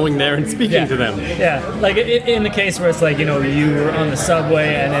 particularly going there and speaking to them. Yeah, like in the case where it's like, you know, you were on the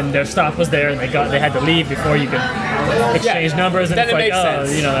subway and then their stop was there and they had to leave before you could exchange numbers, and then it's it like, makes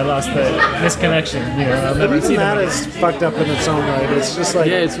sense. you know, I lost the misconnection. You know, I'll But never even see that them. is fucked up in its own right. It's just like,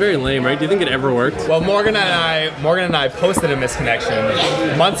 Yeah, it's very lame, right? Do you think it ever worked? Well, Morgan and I posted a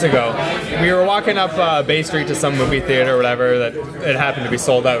misconnection months ago. We were walking up Bay Street to some movie theater or whatever that it happened to be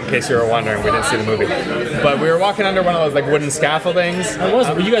sold out, in case you were wondering. We didn't see the movie. But we were walking under one of those like wooden scaffoldings.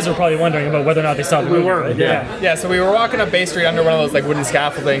 You guys were probably wondering about whether or not they saw the movie. were, right? yeah. Yeah, so we were walking up Bay Street under one of those like wooden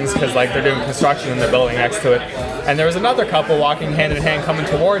scaffoldings because like they're doing construction in the building next to it. And there was another couple walking hand in hand coming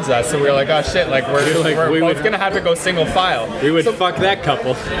towards us. So we were like, oh shit, like we're both gonna have to go single file. We would fuck that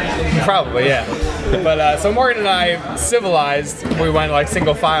couple. Probably, yeah. But so Morgan and I, civilized, we went like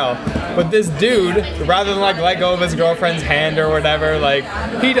single file. But this dude, rather than like let go of his girlfriend's hand or whatever, like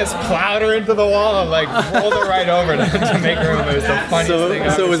he just plowed her into the wall and like rolled her right over to make room. It was the funniest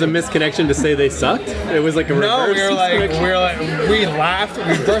thing. So it was a misconnection to say they sucked? It was like a No, reverse misconnection? we laughed,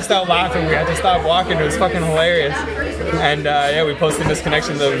 we burst out laughing, we had to stop walking, it was fucking hilarious. And yeah, we posted this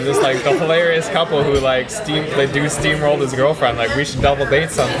connection to just like the hilarious couple who like steamrolled his girlfriend. Like, we should double date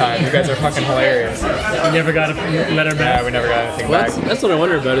sometime. You guys are fucking hilarious. You never got a letter back. Yeah, we never got anything Well, back. that's what I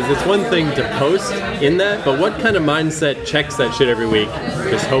wonder about. Is it's one thing to post in that, but what kind of mindset checks that shit every week,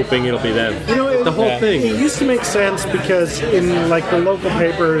 just hoping it'll be them? You know, The whole thing. It used to make sense because in like the local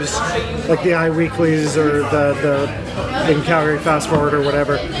papers, like the iWeeklies or the in Calgary Fast Forward or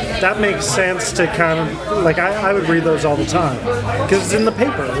whatever, that makes sense to kind of like I would read those all the time because it's in the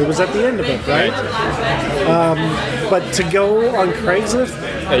paper. It was at the end of it, right? But to go on Craigslist,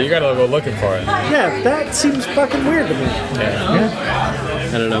 Yeah, you gotta go looking for it. yeah, that seems fucking weird to me.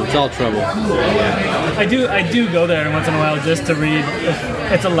 I don't know. It's all trouble. I do go there once in a while just to read.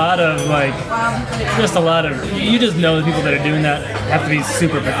 It's a lot of like, just a lot of. You just know the people that are doing that have to be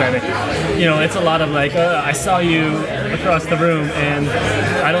super pathetic. You know, it's a lot of like, I saw you across the room, and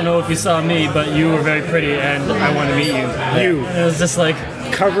I don't know if you saw me, but you were very pretty, and I want to meet you. You. And it was just like,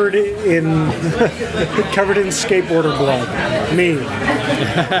 Covered in skateboarder blood. Me.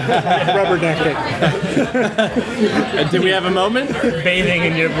 Rubbernecking. Did we have a moment? bathing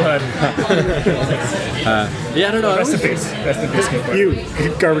in your blood. Yeah, I don't know. Rest in peace. Rest in peace, skateboard.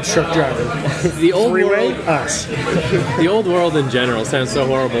 You, garbage truck driver. The old Freeway, world, us. the old world in general sounds so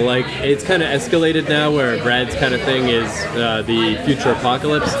horrible. Like, it's kind of escalated now, where Brad's kind of thing is the future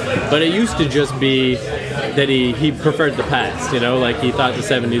apocalypse. But it used to just be that he preferred the past. You know, like he thought the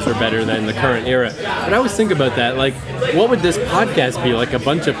 70s were better than the current era. But I always think about that, like, what would this podcast be? Like a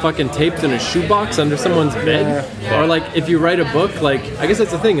bunch of fucking tapes in a shoebox under someone's bed? Or like, if you write a book, like, I guess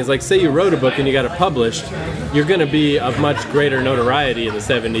that's the thing, is like, say you wrote a book and you got it published, you're going to be of much greater notoriety in the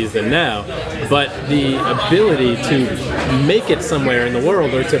 70s than now. But the ability to make it somewhere in the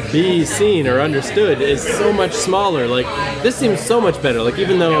world or to be seen or understood is so much smaller. Like, this seems so much better. Like,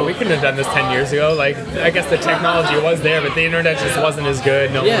 even though... Yeah, we couldn't have done this 10 years ago. Like, I guess the technology was there, but the internet just wasn't as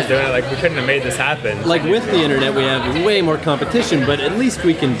good. No one was doing it. Like, we couldn't have made this happen. Like, with the internet, we have way more competition, but at least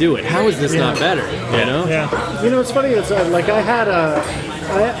we can do it. How is this not better? You know? Yeah. You know, it's funny. It's like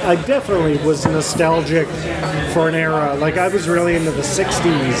I definitely was nostalgic for an era. Like I was really into the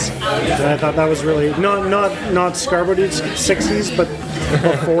 '60s, and I thought that was really not Scarborough 60s, but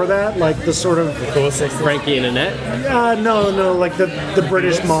before that, like the sort of Cool 60s. Frankie and Annette? no, like the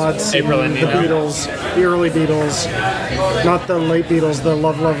British mods, April the Indiana. Beatles, the early Beatles, not the late Beatles, the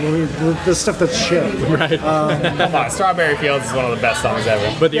Love, the stuff that's shit. Right. Come on, Strawberry Fields is one of the best songs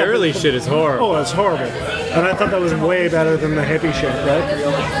ever. But the early shit is horrible. Oh, it's horrible. And I thought that was way better than the hippie shit, right?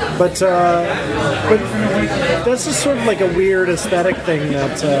 But that's just sort of like a weird aesthetic thing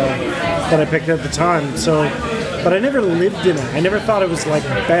that I picked at the time. So, but I never lived in it. I never thought it was like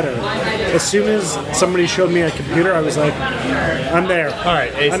better. As soon as somebody showed me a computer, I was like, I'm there. All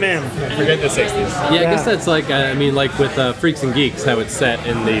right, I'm in. Forget the 60s. Yeah, I guess that's like, I mean, like with Freaks and Geeks, how it's set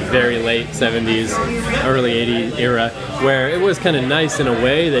in the very late 70s, early 80s era, where it was kind of nice in a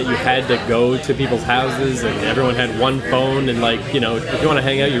way that you had to go to people's houses and everyone had one phone and like, you know, if you want to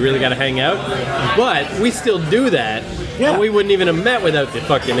hang out, you really got to hang out. But we still do that. Yeah. And we wouldn't even have met without the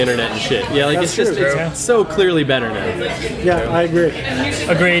fucking internet and shit. Yeah, like That's it's just, true, it's so clearly better now. Yeah, I agree.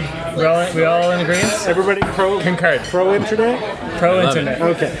 Agreed. We all in agreement? Everybody Concurred. pro internet? Pro Love internet.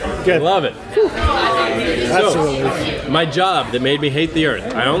 Okay, good. Love it. That's a So, relief. my job that made me hate the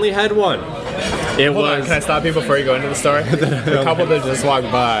earth, I only had one. It Hold on, was... can I stop you before you go into the story? The couple that just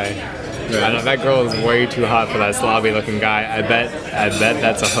walked by. I know that girl is way too hot for that slobby looking guy. I bet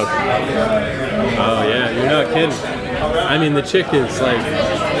that's a hook. Oh yeah, you're not kidding. I mean, the chick is like,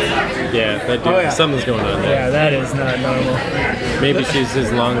 yeah, that dude, something's going on there. Yeah, that is not normal. Maybe she's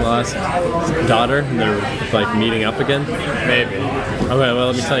his long lost daughter, and they're like meeting up again. Maybe. Okay, well,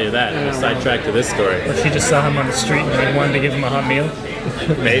 let me tell you that. I'm sidetracked to this story. She just saw him on the street and wanted to give him a hot meal.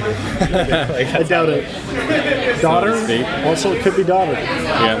 Maybe. I doubt it. Daughter? speak. Also, it could be daughter.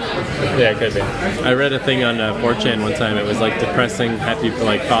 Yeah, Yeah, it could be. I read a thing on 4chan one time. It was like depressing, happy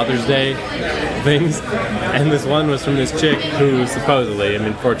like Father's Day things, and this one was from this chick who supposedly, I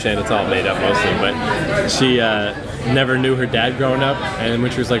mean, 4chan, it's all made up mostly, but she never knew her dad growing up, and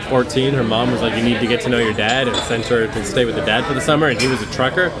when she was like 14, her mom was like, you need to get to know your dad, and sent her to stay with the dad for the summer, and he was a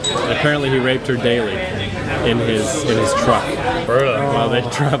trucker, and apparently he raped her daily in his truck while they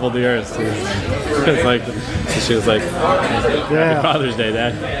traveled the earth. So it's like, so she was like, happy Father's Day,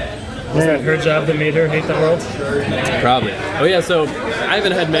 Dad. Was that her job that made her hate the world? Probably. Oh yeah, so I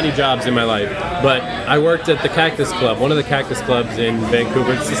haven't had many jobs in my life, but I worked at the Cactus Club, one of the Cactus Clubs in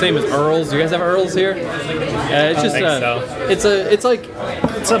Vancouver. It's the same as Earl's. You guys have Earl's here? It's just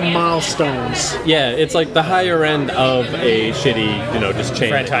It's a milestones. yeah, it's like the higher end of a shitty, just chain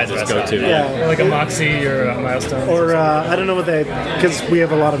Franchise that you just go to. Yeah. Or like a Moxie or a Milestone. Or I don't know what because we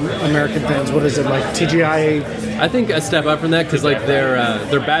have a lot of American fans. What is it, like TGI? I think a step up from that because like their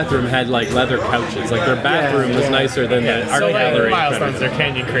bathroom had like leather couches. Like their bathroom was nicer than the art So like gallery. Milestones or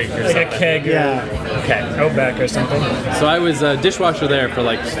Canyon Creek or like something. a keg or Outback or something. So I was a dishwasher there for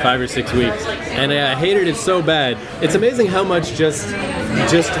like 5 or 6 weeks, and I hated it so bad. It's amazing how much just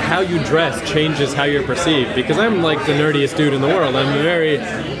how you dress changes how you're perceived. Because I'm like the nerdiest dude in the world. I'm very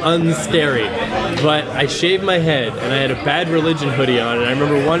unscary, but I shaved my head and I had a Bad Religion hoodie on. And I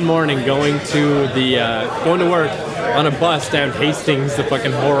remember one morning going to work on a bus down Hastings, the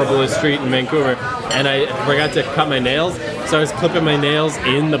fucking horriblest street in Vancouver, and I forgot to cut my nails. So I was clipping my nails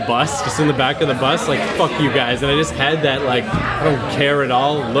in the bus, just in the back of the bus, like, fuck you guys. And I just had that, like, I don't care at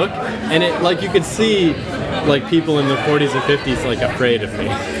all look. And it, like, you could see, like, people in the 40s and 50s, like, afraid of me.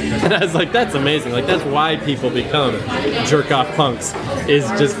 And I was like, that's amazing. Like, that's why people become jerk-off punks, is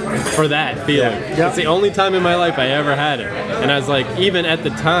just for that feeling. Yeah. It's the only time in my life I ever had it. And I was like, even at the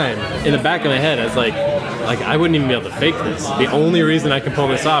time, in the back of my head, I was like, like I wouldn't even be able to fake this. The only reason I can pull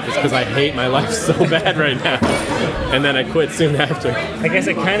this off is because I hate my life so bad right now. And then I quit soon after. I guess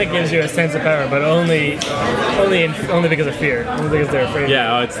it kind of gives you a sense of power, but only because of fear. Only because they're afraid.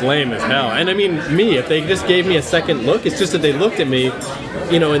 Yeah, oh, it's lame as hell. And I mean, if they just gave me a second look, it's just that they looked at me,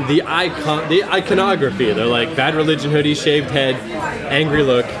 you know, in the iconography. They're like, bad religion hoodie, shaved head, angry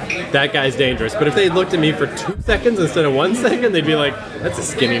look. That guy's dangerous. But if they looked at me for 2 seconds instead of 1 second, they'd be like, that's a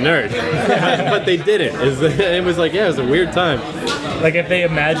skinny nerd. But they didn't. It was like, yeah, it was a weird time. Like if they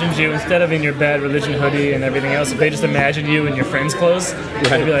imagined you, instead of in your bad religion hoodie and everything else, if they just imagined you in your friend's clothes,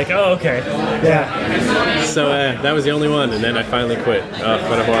 they'd be like, oh, okay. Yeah. So that was the only one, and then I finally quit. Oh,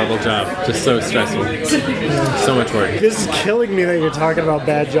 what a horrible job. Just so stressful. So much work. This is killing me that you're talking about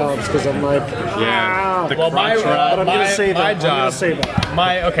bad jobs because I'm like, Yeah. The Well, my, crotch rub. but I'm gonna say my that. job, I'm gonna say that.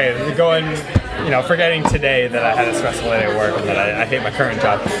 forgetting today that I had a stressful day at work and that I hate my current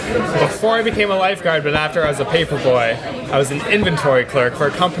job. Before I became a lifeguard, but after I was a paper boy, I was an inventory clerk for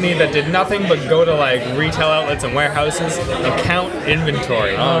a company that did nothing but go to like retail outlets and warehouses and count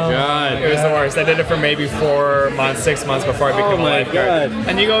inventory. Oh, God. It was the worst. I did it for maybe 4 months, 6 months before I became a my lifeguard. God.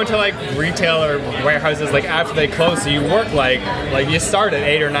 And you go into like retail or warehouses like after they close, so you work like you start at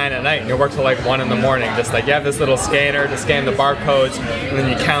 8 or 9 at night and you work till like 1 in the morning. Just like you have this little scanner to scan the barcodes, and then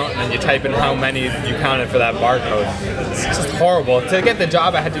you count and you type in how many you counted for that barcode. It's just horrible. To get the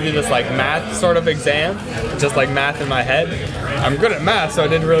job, I had to do this like math sort of exam, just like math in my head. I'm good at math, so I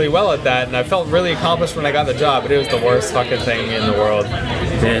did really well at that, and I felt really accomplished when I got the job, but it was the worst fucking thing in the world.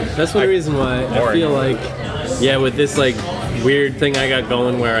 Man, that's one reason why I feel like, yeah, with this like weird thing I got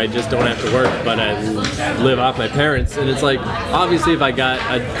going where I just don't have to work, but I live off my parents, and it's like, obviously if I got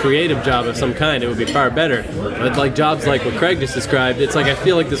a creative job of some kind, it would be far better. But like jobs like what Craig just described, it's like I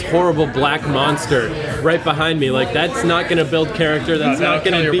feel like this horrible black monster right behind me. Like that's not going to build character. That's not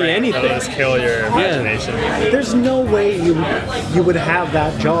going to be anything. That'll just kill your imagination. There's no way you would have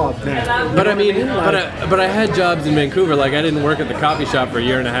that job, man. But I mean, but I had jobs in Vancouver. Like I didn't work at the coffee shop for a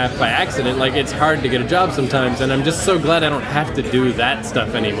year and a half by accident. Like it's hard to get a job sometimes, and I'm just so glad I don't have to do that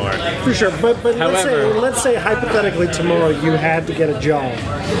stuff anymore. For sure, but However- let's say hypothetically tomorrow you had to get a job.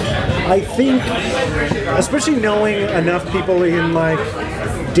 I think, especially knowing enough people in like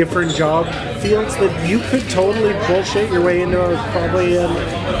different job fields, that you could totally bullshit your way into probably an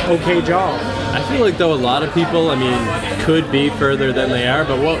okay job. I feel like though a lot of people, I mean, could be further than they are,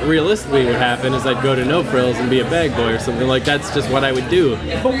 but what realistically would happen is I'd go to No Frills and be a bag boy or something. Like that's just what I would do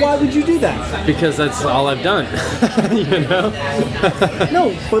But why would you do that? because that's all I've done. You know?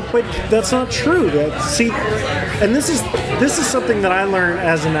 No, but that's not true. See, and this is something that I learned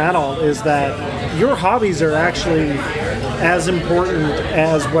as an adult, is that your hobbies are actually as important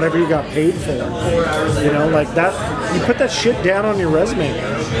as whatever you got paid for. You know, like that. You put that shit down on your resume.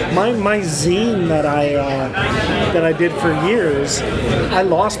 My zine that I did for years, I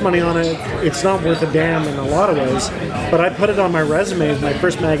lost money on it. It's not worth a damn in a lot of ways, but I put it on my resume as my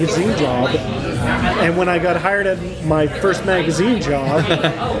first magazine job. And when I got hired at my first magazine job,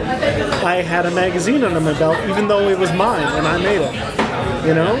 I had a magazine under my belt, even though it was mine and I made it.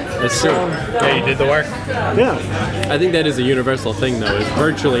 You know? It's true. Yeah, you did the work. Yeah. I think that is a universal thing, though, is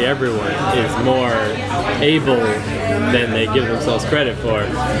virtually everyone is more able than they give themselves credit for.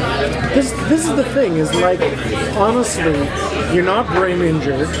 This is the thing, is like, honestly, you're not brain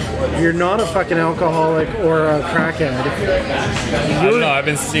injured, you're not a fucking alcoholic or a crackhead. I don't know, I've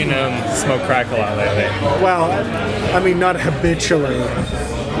been seeing him smoke crack a lot lately. Well, I mean, not habitually.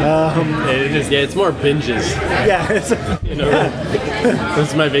 It's more binges. Yeah, it's, You know,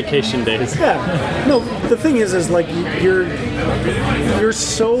 those are my vacation days. yeah. No, the thing is like you're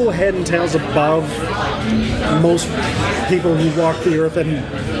so head and tails above most people who walk the earth and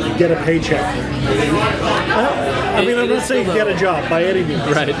get a paycheck. I mean, I'm not saying get a job by any means.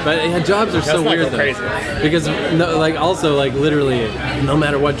 Right, but yeah, jobs are so not weird go though. crazy. Because also literally, no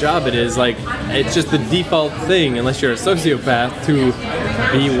matter what job it is, like it's just the default thing, unless you're a sociopath, to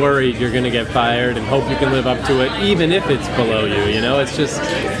be worried you're gonna get fired and hope you can live up to it, even if it's below you. You know, it's just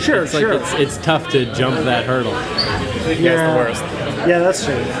it's like it's tough to jump that hurdle. Yeah, the worst. Yeah, that's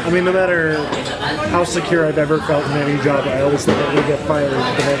true. I mean, no matter how secure I've ever felt in any job, I always think I'm going to get fired the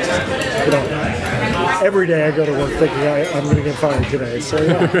next, you know, every day I go to work thinking I'm going to get fired today. So,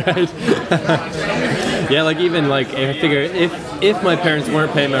 yeah. Right. Yeah, like even like I figure if my parents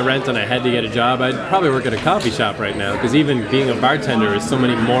weren't paying my rent and I had to get a job, I'd probably work at a coffee shop right now. Because even being a bartender is so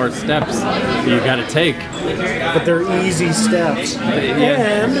many more steps that you got to take. But they're easy steps.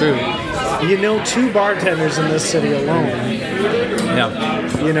 Yeah, And true. you know 2 bartenders in this city alone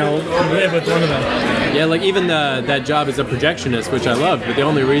Yeah. You know, Live with one of them. Yeah, like even that job as a projectionist, which I loved, but the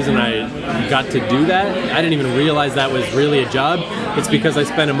only reason I got to do that, I didn't even realize that was really a job. It's because I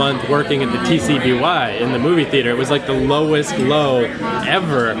spent a month working at the TCBY in the movie theater. It was like the lowest low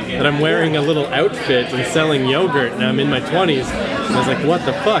ever, that I'm wearing a little outfit and selling yogurt, and I'm in my 20s. And I was like, what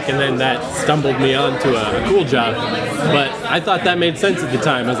the fuck? And then that stumbled me onto a cool job. But I thought that made sense at the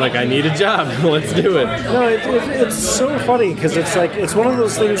time. I was like, I need a job. Let's do it. no, it's so funny because it's like it's one of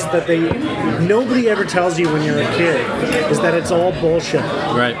those things that nobody ever tells you when you're a kid is that it's all bullshit,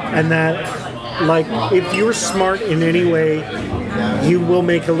 Right. and that like if you're smart in any way, you will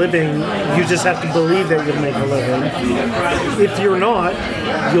make a living. You just have to believe that you'll make a living. If you're not,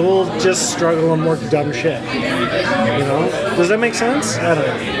 you'll just struggle and work dumb shit. You know? Does that make sense? I don't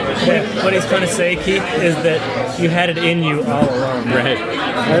know. What he's trying to say, Keith, is that you had it in you all along. Right.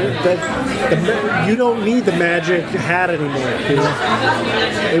 You don't need the magic hat anymore.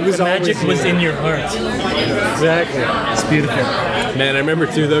 It was The magic always was you. in your heart. Exactly. It's beautiful. Man, I remember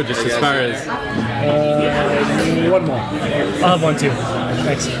too, though, just as far as One more. I'll have one too.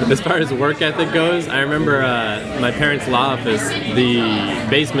 Thanks. As far as work ethic goes, I remember my parents' law office, the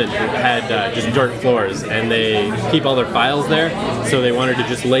basement had just dirt floors, and they keep all their files there, so they wanted to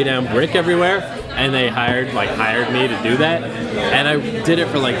just lay down brick everywhere, and they hired me to do that. And I did it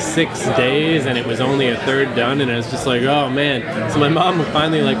for like 6 days, and it was only a third done, and I was just like, oh man. So my mom was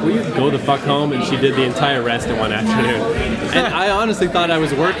finally like, will you go the fuck home? And she did the entire rest in one afternoon. And I honestly thought I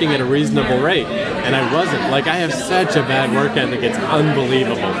was working at a reasonable rate, and I wasn't. Like, I have such a bad work ethic, it's unbelievable.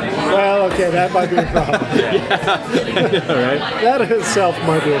 Well, okay, that might be a problem. I know, right? That in itself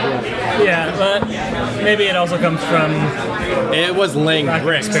might be a problem. Yeah, but maybe it also comes from It was laying Lack of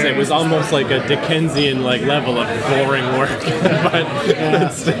bricks. It experience. was almost like a Dickensian like level of boring work, but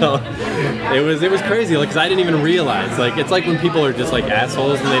still, it was crazy. Like, 'cause I didn't even realize. Like, it's like when people are just like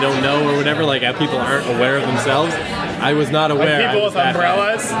assholes and they don't know or whatever. Like, how people aren't aware of themselves. I was not aware. Like I people was with that bad.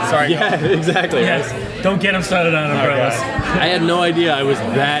 umbrellas. Sorry. Yeah, exactly. yes. Don't get him started on umbrellas. I had no idea I was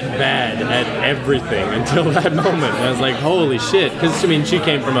that bad at everything until that moment. And I was like, holy shit. Because, I mean, she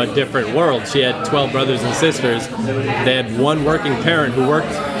came from a different world. She had 12 brothers and sisters. They had one working parent who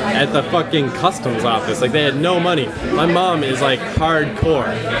worked at the fucking customs office. Like, they had no money. My mom is, like, hardcore.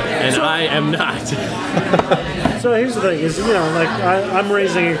 And I am not. So here's the thing: is like I'm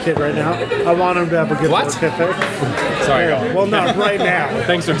raising a kid right now. I want him to have a good What? work ethic. Sorry, go. Well, not right now.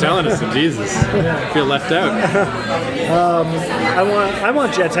 Thanks for telling us, Jesus. I feel left out. I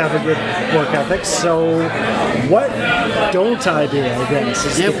want Jet to have a good work ethic. So what don't I do? I guess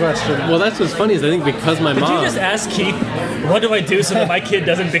is the question. Well, that's what's funny is I think because my Did mom. you just ask Keith, what do I do so that my kid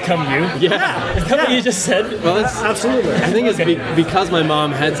doesn't become you? Yeah. Is that what you just said? Well, that's. Absolutely. I think it's because my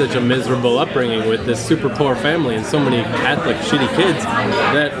mom had such a miserable upbringing with this super poor family and so many Catholic shitty kids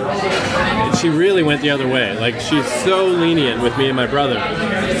that she really went the other way. Like, she's so lenient with me and my brother,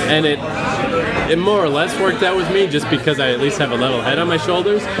 and it more or less worked out with me just because I at least have a level head on my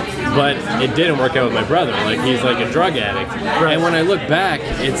shoulders, but it didn't work out with my brother. Like, he's like a drug addict. And when I look back,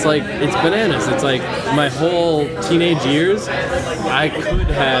 it's like, it's bananas. It's like my whole teenage years, I could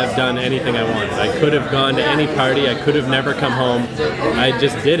have done anything I wanted. I could have gone to any party. I could have never come home. I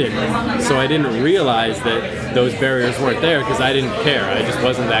just didn't. So I didn't realize that those barriers weren't there because I didn't care. I just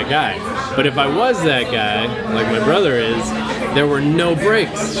wasn't that guy. But if I was that guy, like my brother is, there were no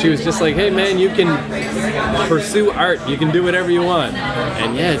breaks. She was just like, hey man, you can pursue art. You can do whatever you want.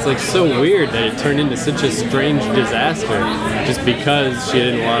 And yeah, it's like so weird that it turned into such a strange disaster just because she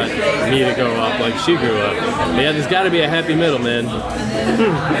didn't want me to grow up like she grew up. But yeah, there's got to be a happy middle, man.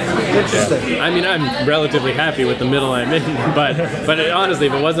 Interesting. I mean, I'm relatively happy with the middle I'm in, but honestly,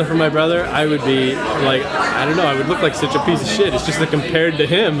 if it wasn't for my brother, I would be like, I don't know, I would look like such a piece of shit. It's just that compared to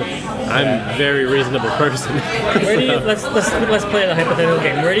him, I'm a very reasonable person. Where do you, let's play the hypothetical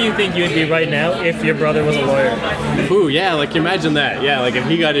game. Where do you think you'd be right now if your brother was a lawyer? Ooh, yeah, like imagine that. Yeah, like if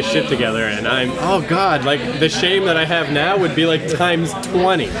he got his shit together and I'm, oh god, like the shame that I have now would be like times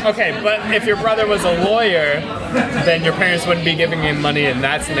 20. Okay, but if your brother was a lawyer, then your parents wouldn't be giving him money in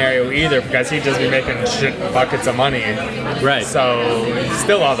that scenario either because he'd just be making shit buckets of money. Right. So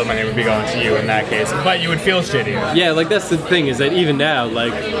still all the money would be going to you in that case, but you would feel shitty. Yeah, like that's the thing is that even now,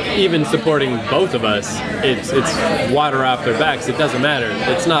 like even supporting both of us, it's water off their backs. It doesn't matter.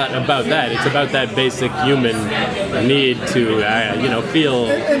 It's not about that. It's about that basic human need to, feel.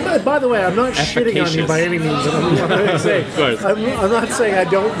 And by the way, I'm not shitting on you by any means. I'm not saying, Of course. I'm not saying I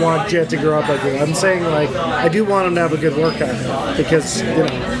don't want Jet to grow up like you. I'm saying like I do want him to have a good work ethic because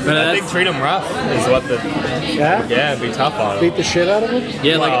But I think treat him rough is what the Yeah? be tough on him. Beat the shit out of him?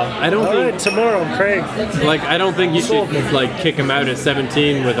 yeah, like Well, I don't All think right, tomorrow, Craig. like I don't think you should like kick him out at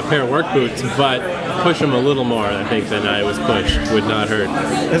 17 with a pair of work boots, but push him a little more. I think than I was pushed would not hurt.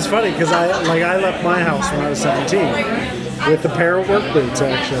 It's funny because I left my house when I was 17 with a pair of work boots,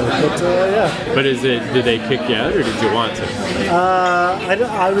 actually. But yeah, But did they kick you out or did you want to?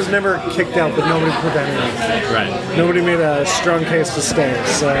 I was never kicked out, but nobody prevented me. Right. Nobody made a strong case to stay.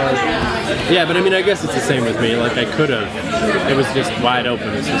 So Yeah, but I mean, I guess it's the same with me. Like I could have. It was just wide open.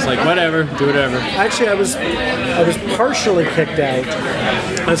 It's just like whatever, do whatever. actually, I was partially kicked out.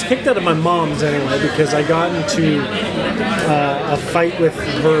 I was kicked out of my mom's anyway because I got into a fight with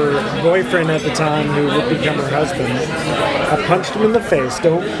her boyfriend at the time, who would become her husband. I punched him in the face.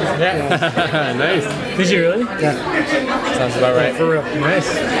 Don't. Yeah, Nice. Did you really? Yeah, sounds about right. for real. Nice.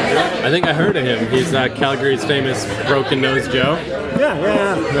 I think I heard of him. He's Calgary's famous Broken Nose Joe. Yeah,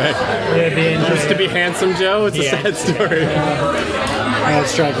 yeah. Right. Yeah, being Used to be Handsome Joe. It's a Yeah. sad story.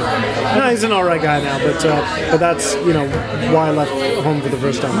 That's tragic. No, he's an alright guy now, but that's why I left home for the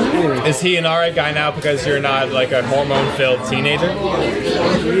first time. Anyway, Is he an alright guy now because you're not like a hormone-filled teenager?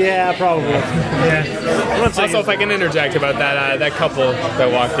 yeah, probably. yeah. I'm not saying Also, if I can interject about that couple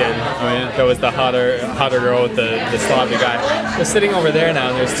that walked in, yeah. that was the hotter girl with the sloppy guy. They're sitting over there now,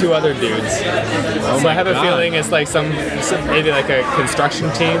 and there's two other dudes. So I have a God. feeling it's like some maybe like a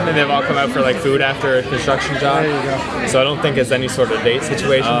construction team, and they've all come out for like food after a construction job. There you go. So I don't think it's any sort of date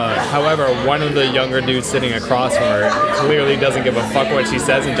situation. However, one of the younger dudes sitting across from her clearly doesn't give a fuck what she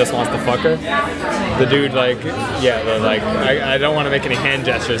says and just wants to fuck her. The dude, I don't want to make any hand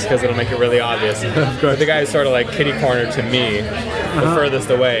gestures because it'll make it really obvious. But the guy is sort of like kitty corner to me, the furthest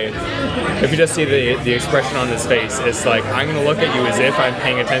away. If you just see the expression on his face, it's like, I'm going to look at you as if I'm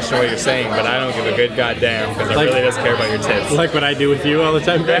paying attention to what you're saying, but I don't give a good goddamn because I Like- really doesn't care about your tits. Like what I do with you all the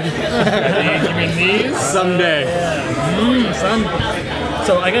time, Greg. You mean these? Someday. Son.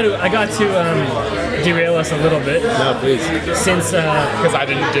 So I got to derail us a little bit No, please. since Because I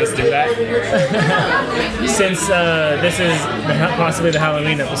didn't just do that. this is possibly the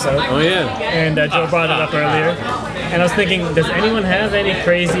Halloween episode, Oh yeah. and Joe brought it up earlier. And I was thinking, does anyone have any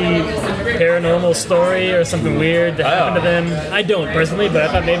crazy paranormal story or something weird that happened to them? I don't personally, but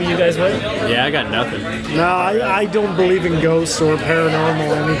I thought maybe you guys would. Yeah, I got nothing. No, I don't believe in ghosts or paranormal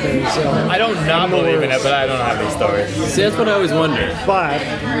or anything. So, I don't not I'm the believe in it, worst. but I don't have any stories. See, that's what I always wondered. But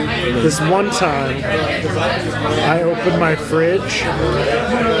this one time, I opened my fridge.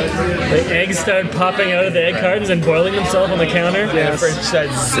 The eggs started popping out of the egg cartons and boiling themselves on the counter. The fridge said,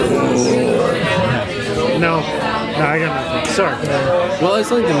 No, I got nothing. Sorry. Well, it's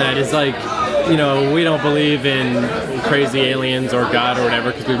something that is like, we don't believe in crazy aliens or God or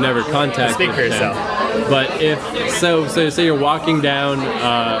whatever because we've never contacted Speak for them. yourself. But so say you're walking down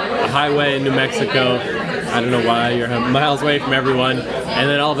a highway in New Mexico, I don't know why, you're miles away from everyone, and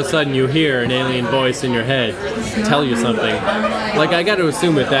then all of a sudden you hear an alien voice in your head tell you something. Like, I got to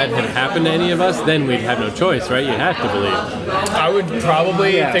assume if that had happened to any of us, then we'd have no choice, right? You'd have to believe. I would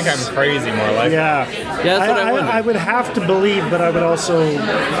probably Yes. think I'm crazy more likely. Yeah. Yeah, that's what I wondered. I would have to believe, but I would also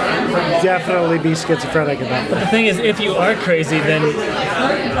definitely be schizophrenic about The that. thing is, if you are crazy, then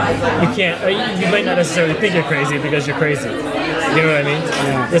you can't. You might not necessarily think you're crazy because you're crazy. You know what I mean?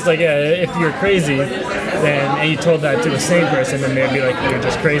 Yeah. It's like, yeah, if you're crazy, and you told that to a sane person, then they'd be like, you're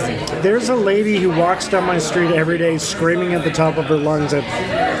just crazy. There's a lady who walks down my street every day screaming at the top of her lungs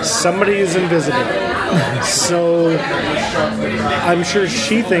that somebody is invisible. So I'm sure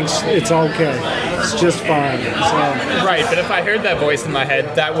she thinks it's okay. It's just fine. So, Right, but if I heard that voice in my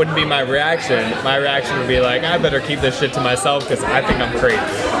head, that wouldn't be my reaction. My reaction would be like, I better keep this shit to myself because I think I'm crazy.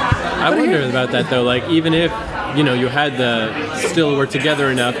 I wonder about that though. Like, even if you had still were together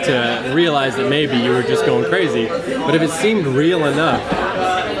enough to realize that maybe you were just going crazy, but if it seemed real enough,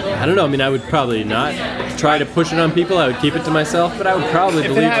 I don't know. I mean, I would probably not try to push it on people. I would keep it to myself, but I would probably If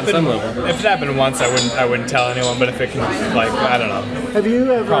it believe on some happened, level. if it happened once, I wouldn't tell anyone. But if it can, I don't know. have you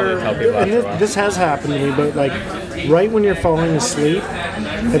Probably ever? tell people And after a while. this has happened to me, but like right when you're falling asleep,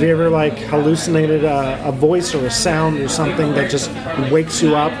 have you ever like hallucinated a voice or a sound or something that just wakes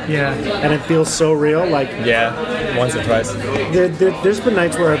you up? Yeah. And it feels so real. Like Yeah, once or twice. there's been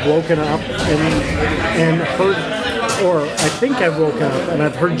nights where I've woken up and heard, or I think I've woken up and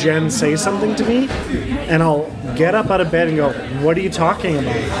I've heard Jen say something to me, and I'll get up out of bed and go, "What are you talking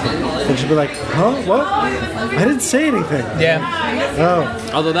about?" And she'd be like, huh? What? I didn't say anything. Yeah.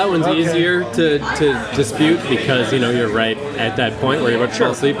 Oh. Although that one's Okay. easier to dispute because, you're right at that point where you're about to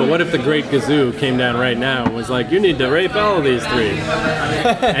fall asleep. But what if the Great Gazoo came down right now and was like, you need to rape all of these three?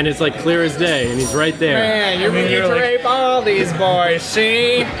 And it's like clear as day, and he's right there. Man, you need to rape all these boys,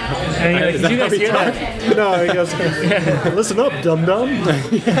 see? And you're like, Is did you that guys how hear we that? No, he goes, listen up, dum-dum.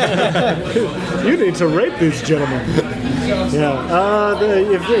 You need to rape these gentlemen. Yeah.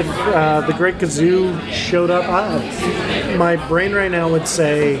 If the Great Gazoo showed up, my brain right now would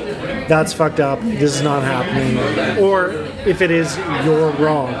say, that's fucked up, this is not happening. Or, if it is, you're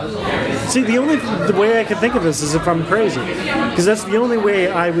wrong. See, the way I can think of this is if I'm crazy. Because that's the only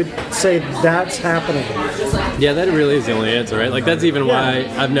way I would say that's happening. Yeah, that really is the only answer, right? Like, that's even why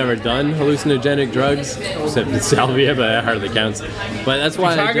Yeah. I've never done hallucinogenic drugs, except salvia, but that hardly counts. But that's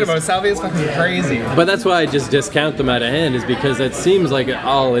why Talking about salvia is fucking crazy. But that's why I just discount them out of hand, is because it seems like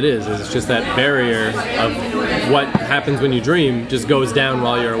all it is just that barrier of what happens when you dream just goes down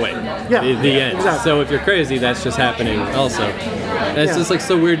while you're awake. Yeah, The end. exactly. So if you're crazy, that's just happening also. And it's Yeah. just like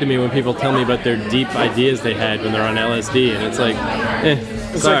so weird to me when people tell me about their deep ideas they had when they're on LSD, and it's like,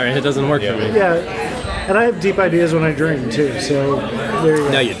 sorry, it doesn't work for me. Yeah. And I have deep ideas when I dream, too. So, there you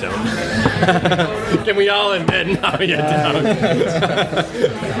go. No, you don't. Can we all admit? No, you don't.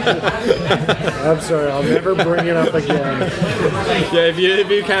 I'm sorry, I'll never bring it up again. Yeah, if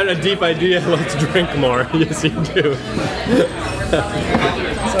you count a deep idea, let's drink more. Yes, you do.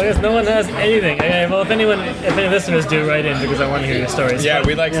 So I guess no one has anything. Okay, well, if any listeners do, write in because I want to hear your stories. Yeah, But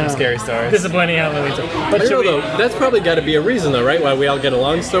we like some scary stories. disappointing Halloween. But I should don't we? know, though. That's probably got to be a reason, though, right? Why we all get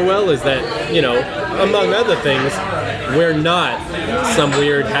along so well is that, among other things, we're not some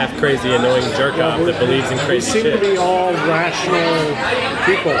weird, half-crazy, annoying jerk-off that believes in We crazy seem to shit. be all rational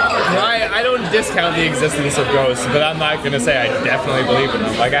people. I don't discount the existence of ghosts, but I'm not going to say I definitely believe in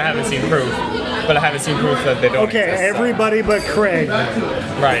them. Like, I haven't seen proof, but I haven't seen proof that they don't Okay, exist. everybody but Craig.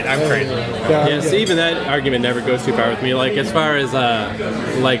 Right, I'm crazy. Yeah, see, even that argument never goes too far with me. Like, as far as,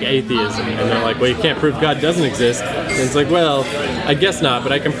 like, atheism, and they're like, well, you can't prove God doesn't exist. And it's like, well, I guess not,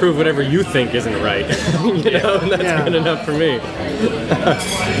 but I can prove whatever you think isn't right. And that's Yeah. good enough for me.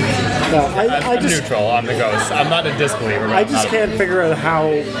 I I'm just neutral on the ghosts. I'm not a disbeliever. but I I'm just not can't figure out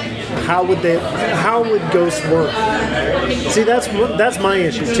how would ghosts work. See, that's my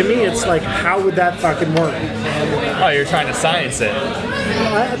issue. To me, it's like, how would that fucking work? Oh, you're trying to science it.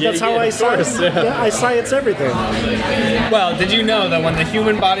 That's how I of course, science. yeah. Yeah, I science everything. Well, did you know that when the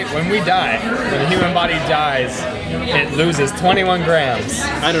human body dies, it loses 21 grams?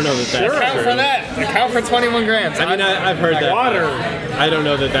 I don't know that that's Account true. for that. Account for 21 grams. I mean, I've heard that. Water, I don't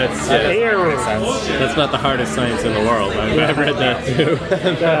know that that's... air. That's not the hardest science in the world. I've read that too.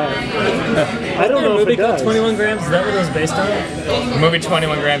 I don't know if movie it called does. 21 Grams. Is that what it was based on? The movie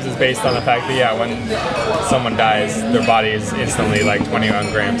 21 Grams is based on the fact that, when someone dies, their body is instantly like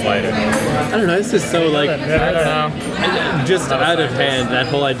 21 grams lighter. I don't know. This is so like I don't know. just out of hand. That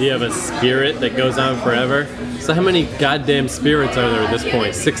whole idea of a spirit that goes on forever. So how many goddamn spirits are there at this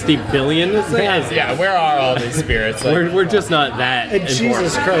point? 60 billion? Is that? Yeah, where are all these spirits? Like, We're just not that And important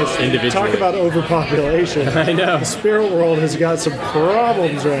Jesus Christ, individually. talk about overpopulation. I know. The spirit world has got some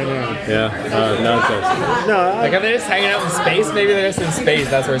problems right now. Yeah, nonsense. No, like, are they just hanging out in space? Maybe they're just in space.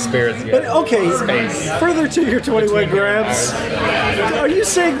 That's where spirits but go. okay, Space. further to your 21 Between your grams, are you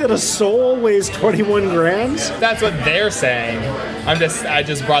saying that a soul weighs 21 grams? That's what they're saying. I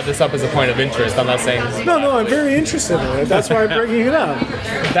just brought this up as a point of interest. I'm not saying No, I'm very interested in it. That's why I'm bringing it up.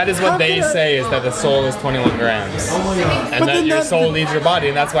 that is How what they can I- say is that the soul is 21 grams, and But that then your that- soul leaves your body,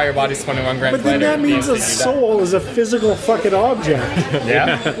 and that's why your body's 21 grams But then lighter. that means a the instant you soul is a physical fucking object. die.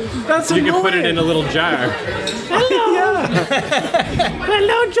 Yeah. That's You can put it in a little jar. Yeah.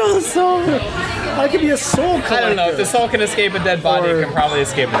 Hello, Joe's soul. I could be a soul collector. I don't know. If the soul can escape a dead body, Or- it can probably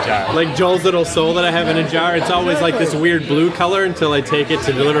escape a jar. Like Joel's little soul that I have in a jar, it's always like this weird blue color until I take it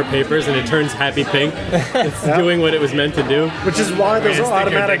to deliver papers and it turns happy pink. It's doing what it was meant to do. Which is why there's Just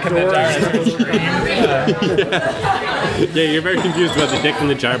stick your automatic dick in the jar and doors. it'll scream. Yeah, you're very confused about the dick in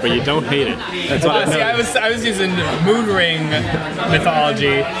the jar, but you don't hate it. That's what See, I know. I was using moon ring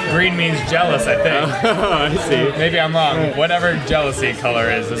mythology. Green means jealous, I think. Oh, I see. Maybe I'm wrong. Whatever jealousy color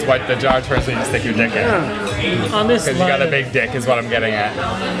is what the jar turns when you stick your dick in. On this Because you got line a of- big dick is what I'm getting at.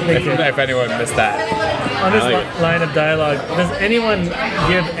 If anyone missed that. On this I like line of dialogue, does anyone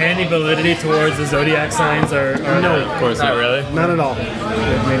give any validity towards the zodiac signs or No, of course Not not. really. Not at all.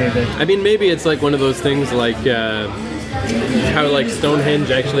 Me neither. I mean, maybe it's like one of those things like how like Stonehenge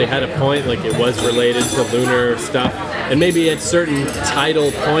actually had a point, like it was related to lunar stuff, and maybe at certain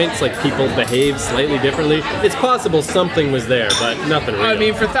tidal points, like people behave slightly differently. It's possible something was there, but nothing real. I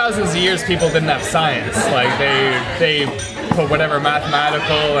mean, for thousands of years, people didn't have science. Like they put whatever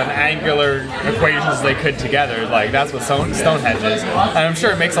mathematical and angular equations they could together. Like that's what Stonehenge is. And I'm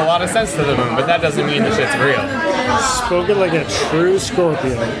sure it makes a lot of sense to the moon, but that doesn't mean the shit's real. Spoken like a true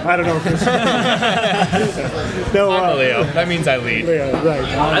Scorpio. I don't know. No, I'm a Leo. That means I lead. yeah, right.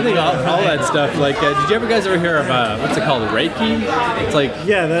 I think all that stuff, like, did you guys ever hear of, what's it called, Reiki? It's like,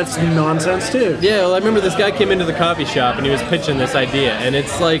 Yeah, that's nonsense too. yeah, well, I remember this guy came into the coffee shop and he was pitching this idea, and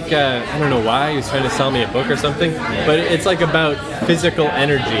it's like, I don't know why, he was trying to sell me a book or something, but it's like about physical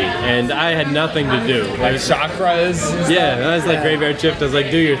energy, and I had nothing to do. Like chakras. Yeah, I was like graveyard shift. I was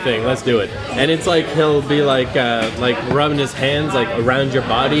like, do your thing, let's do it. And it's like he'll be like rubbing his hands like around your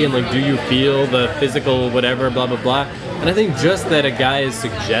body and like, do you feel the physical whatever, blah blah blah. And I think just that a guy is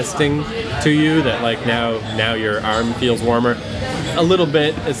suggesting to you that like now your arm feels warmer, a little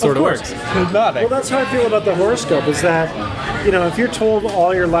bit, it sort of works. Well, that's how I feel about the horoscope. Is that, you know, if you're told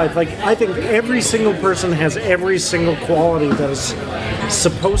all your life, like I think every single person has every single quality that is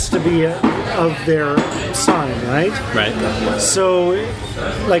supposed to be of their sign, right? Right. So,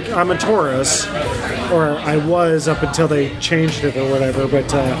 like, I'm a Taurus, or I was up until they changed it or whatever.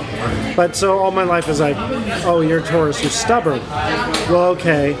 But so all my life is like, oh, you're a Taurus, you're stubborn. Well,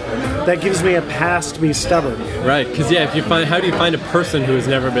 okay, that gives me a pass to be stubborn. Right, because yeah, if you find, how do you find a person who has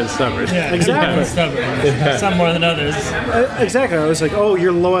never been stubborn? Yeah, Exactly. stubborn. Some more than others. Exactly. I was like, oh,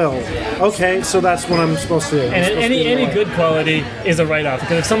 you're loyal. Okay, so that's what I'm supposed to do. I'm And supposed to be any loyal. good quality is a write-off,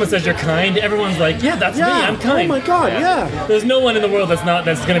 because if someone says you're kind, everyone's like, yeah, that's me, I'm kind. Oh my God, yeah. There's no one in the world that's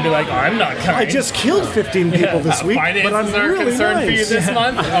going to be like, oh, I'm not kind. I just killed 15 people this week, but I'm Finances are a really concern for you nice. this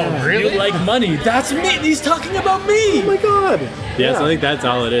month? Oh, really? You like money. That's me. He's talking about me. Oh my God. Yes, I think that's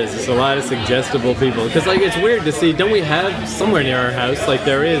all it is. It's a lot of suggestible people. Because, like, it's weird to see, don't we have somewhere near our house, like,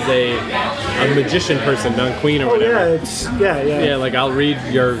 there is a magician person, Don Queen or Oh whatever. yeah, Yeah, like, I'll read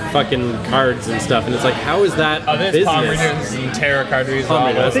your fucking cards and stuff, and it's like, how is that Oh, there's business? palm readers and tarot card readers all Palm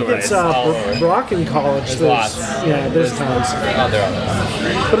over. readers. I think the it's place, all over. Brocken College. There's lots. Yeah, there's tons. Oh, they're all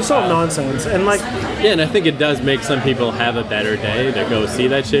over. But it's all nonsense. And like, Yeah, and I think it does make some people have a better day to go see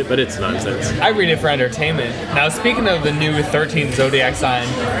that shit, but it's nonsense. I read it for entertainment. Now, speaking of the new 13th zodiac sign,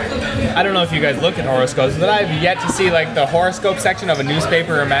 I don't know if you guys look at horoscopes, but I've yet to see like the horoscope section of a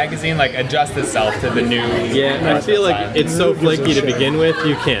newspaper or magazine like adjust itself to the new. Yeah, I feel like sign. it's so Who gives a flaky to shit? begin with,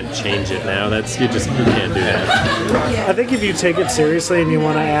 you can't change it now. You can't do that. I think if you take it seriously and you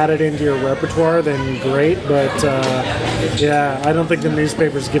want to add it into your repertoire, then great. But yeah, I don't think the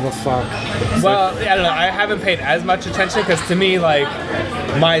newspapers give a fuck. Well, I don't know. I haven't paid as much attention because to me, like,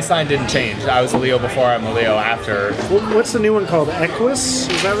 my sign didn't change. I was a Leo before. I'm a Leo after. What's the new one called? Equus?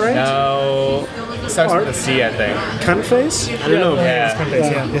 Is that right? No, it starts with a C, I think. Cunface? I don't know. Yeah.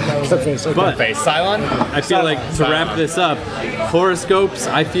 Cunface. Okay. But Face. Cylon? I feel like to wrap this up, horoscopes,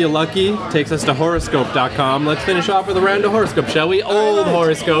 I feel lucky, takes us to horoscope.com. Let's finish off with a round of horoscopes, shall we? Old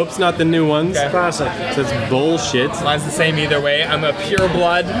horoscopes, not the new ones. Okay. Classic. So it's bullshit. Mine's the same either way. I'm a pure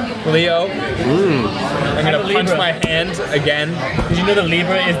blood Leo. I'm I'm gonna a punch Libra. my hand again. Did you know that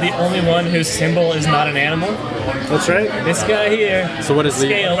Libra is the only one whose symbol is not an animal? That's right. This guy here. So what is the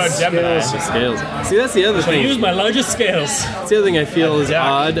Scales. What about Gemini? Scales. See, that's the other I use thing. my largest scales. That's the other thing I feel is Jack.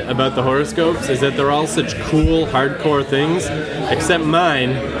 odd about the horoscopes is that they're all such cool, hardcore things, except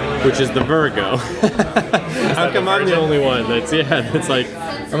mine, which is the Virgo. How come I'm the only one that's like,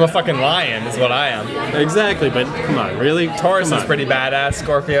 I'm a fucking lion, is what I am. exactly, but come on, really? Taurus Come is on. pretty badass.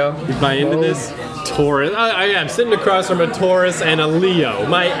 Scorpio. You buy into this? Taurus. I am sitting across from a Taurus and a Leo.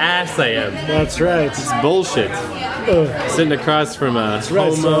 My ass I am. That's right. It's bullshit. Sitting across from a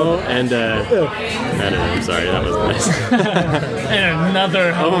right, homo son. and a... I don't know, I'm sorry, that wasn't nice. And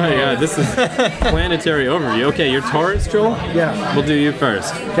another. Oh my god, this is planetary overview. Okay, you're Taurus, Joel? Yeah. We'll do you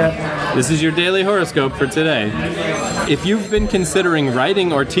first. Okay. This is your daily horoscope for today. If you've been considering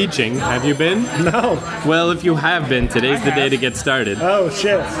writing or teaching, have you been? No. Well, if you have been, today's the day to get started. Oh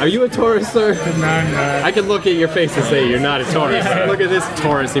shit. Are you a Taurus, sir? I can look at your face and say you're not a Taurus. Look at this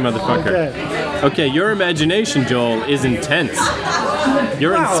Taurusy motherfucker. Okay. Okay, your imagination, Joel, is intense.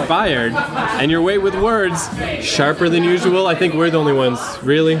 You're Wow. inspired, and your way with words, sharper than usual. I think we're the only ones.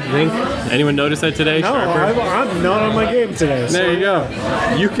 Really? Think? Anyone notice that today? No, Sharper? I'm not on my game today. So. There you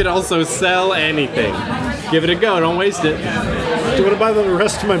go. You could also sell anything. Give it a go. Don't waste it. Do you want to buy the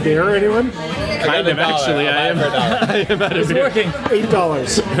rest of my beer, anyone? Kind of, actually. I am out of It's beer. working. $8.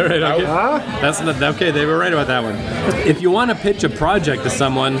 All right, okay. Huh? That's not okay. They were right about that one. If you want to pitch a project to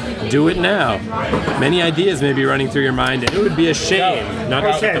someone, do it now. Many ideas may be running through your mind, and it would be a shame not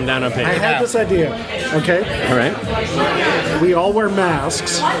to put them down on I paper. had this idea. Okay, All right. we all wear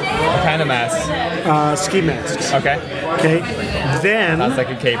masks, What kind of mask? ski masks. Okay. Okay, then That's like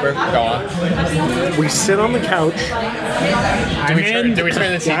a caper. Go on. we sit on the couch. Do we turn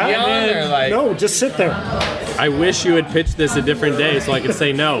the TV on or like? No, just sit there. I wish you had pitched this a different day so I could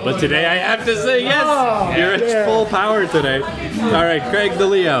say no, but today I have to say yes. Oh, You're at yeah. full power today. All right, Craig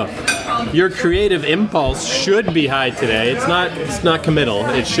DeLeo. Your creative impulse should be high today. It's not committal.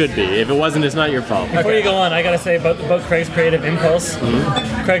 It should be. If it wasn't, it's not your fault. Before you go on, I gotta say about Craig's creative impulse.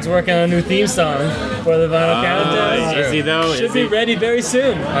 Craig's working on a new theme song for the Vinyl Countdown. Is he though? Should Is be he? ready very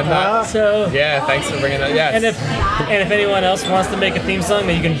soon. I'm not. So, Yeah, thanks for bringing that. Yes. and if anyone else wants to make a theme song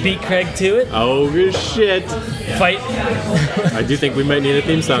that you can beat Craig to it, Oh shit! fight. I do think we might need a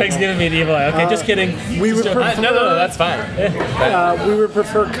theme song. Craig's giving me the evil eye. Okay, just kidding. We would Just joking. No, that's fine. we would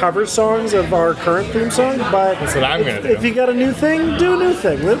prefer cover songs of our current theme song, but That's what I'm gonna do. if you got a new thing, do a new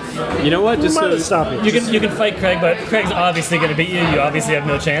thing. You know what? Who Just might so, stop you? You can fight Craig, but Craig's obviously going to beat you. You obviously have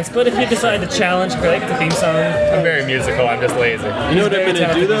no chance. But if you decide to challenge Craig to theme song, I'm very musical. I'm just lazy. you know what I'm very going to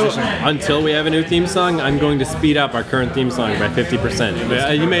do talented though? musician. Until we have a new theme song, I'm going to speed up our current theme song by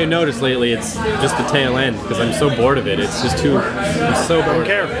 50%. You may have noticed lately it's just the tail end because I'm so bored of it. It's just too. I'm so bored. Don't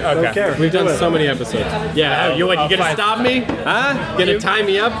care. Okay. Don't care. We've Do done it. so many episodes. Yeah, you I'll gonna find- stop me? Huh? Gonna tie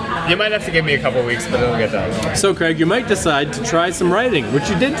me up? You might have to give me a couple weeks, but it'll get done. So, Craig, you might decide to try some writing, which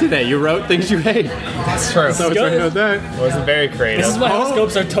you did today. You wrote things you hate. That's true. So, good. about that. It wasn't very creative. this is why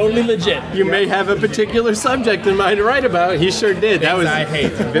horoscopes are totally legit. You may have a particular subject in mind to write about. He sure did. That Things was I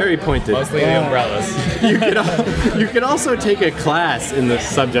hate. very pointed. Mostly the umbrellas. You could also take a class in the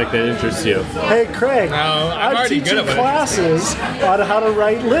subject that interests you. Hey, Craig. No, I'm I'm already teaching good at it. classes on how to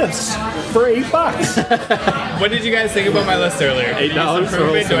write lists for $8. What did you guys think about my list earlier? Did you $8 for a whole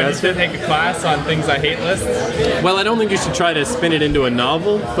improve it? Do I need semester? to take a class on things I hate lists? Well, I don't think you should try to spin it into a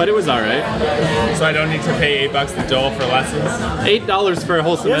novel, but it was all right. So I don't need to pay $8 to Joel for lessons? $8 for a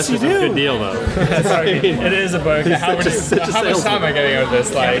whole Yes, semester you is a do. good deal, though. It is a bargain. How much, such a how much salesman. time am I getting out of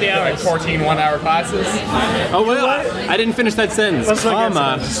this? Like, many like hours? 14 one-hour classes? Oh, well, I didn't finish that sentence. Let's not get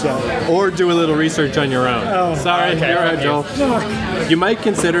Comma, started. or do a little research on your own. Oh, Sorry, okay, you're right, okay. Joel. You might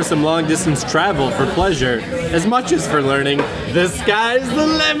consider some long-distance travel for pleasure, as much as for learning. The sky's the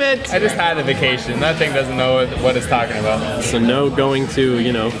limit! I just had a vacation. That thing doesn't know what it's talking about. So no going to,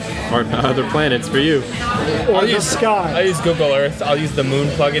 or other planets for you. Or the I'll sky. use Google Earth. I'll use the Moon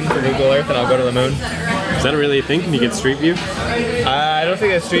plugin for Google Earth, and I'll go to the moon. Is that really a thing? Can you get Street View? I don't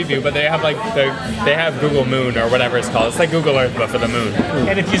think it's Street View, but they have they have Google Moon or whatever it's called. It's like Google Earth, but for the moon.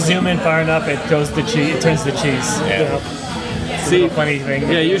 And if you zoom in far enough, it goes to cheese. It turns to cheese. Yeah. See, Funny thing.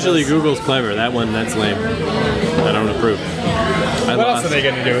 yeah, usually Google's clever. That's lame. I don't approve. I What else lost. are they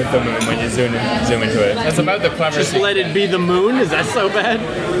going to do with the moon when you zoom into it? That's about the cleverest Just thing. let it be the moon? Is that so bad?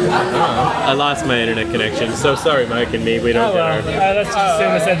 I lost my internet connection. So sorry, Mike and me. We don't Oh well, get our. let's just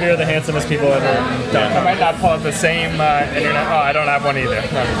assume it said we were the handsomest people ever. I might not pull up the same internet. Oh, I don't have one either.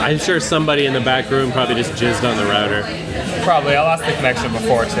 No, I'm sure somebody in the back room probably just jizzed on the router, probably. I lost the connection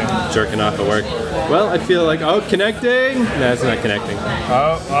before, too. jerking off at work. Well, I feel like, connecting? No, it's not connecting.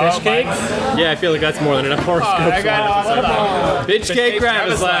 Oh, Fish cakes? Yeah, I feel like that's more than enough horoscopes. Oh, I got for one episode. Bitch cake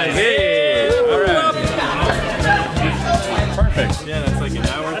Travis lines. Hey! Alright. Perfect. Yeah, that's like an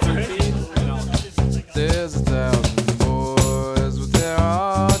hour 13. There's 1,000 boys with their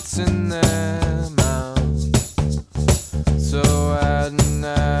hearts in their mouths, so I hadn't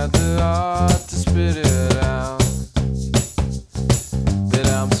had the heart to spit it out. That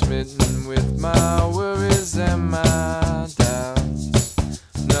I'm smitten with my worries and my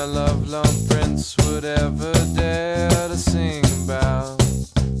doubts. No love-lone prince would ever dare to sing about.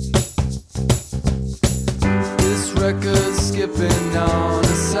 This record's skipping on a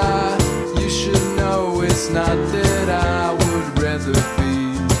side. You should know it's not that I would rather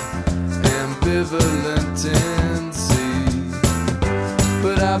be ambivalent in sea.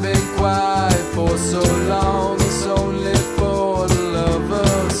 But I've been quiet for so long. It's only for the love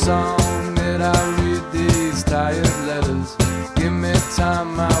of song that I read these tired letters. Give me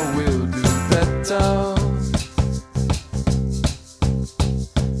time, I will do better.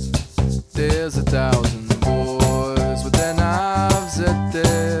 There's 1,000 boys with their knives at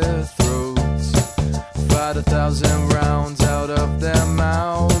their throats. Fired 1,000 rounds out of their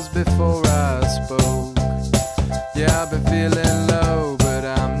mouths before I spoke. Yeah, I've been feeling low, but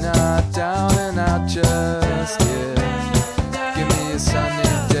I'm not down and out just yet. Give me a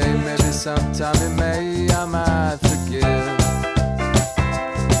sunny day, maybe sometime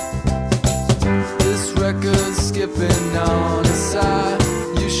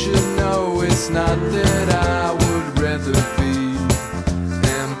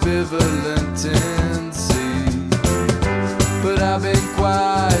ambivalent in sea. But I've been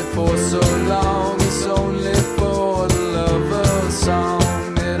quiet for so long, it's only for the love of song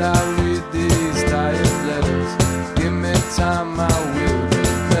that I read these tired letters. Give me time, I will do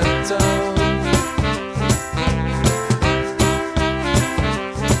better.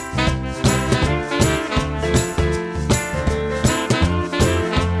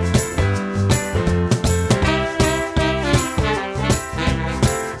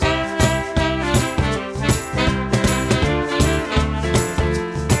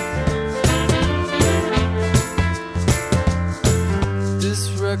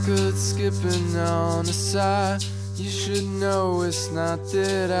 Record skipping on the side. You should know it's not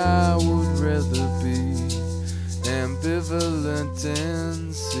that I would rather be ambivalent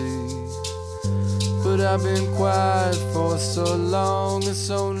in sea. But I've been quiet for so long, it's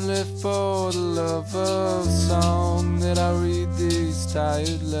only for the love of song that I read these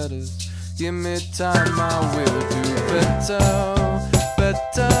tired letters. Give me time, I will do better,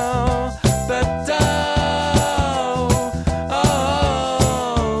 better, better.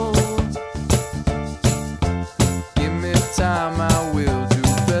 Time I will do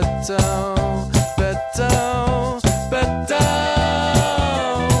better, better, better.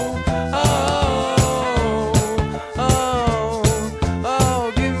 Oh, oh,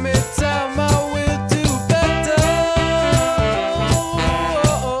 oh, give me time, I will do better. Oh,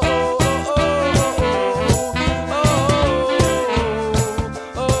 oh, oh,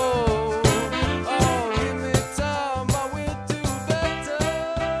 oh, oh, give me time, I will do better.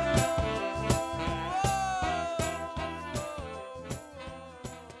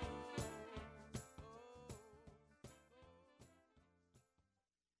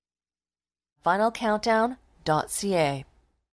 FinalCountdown.ca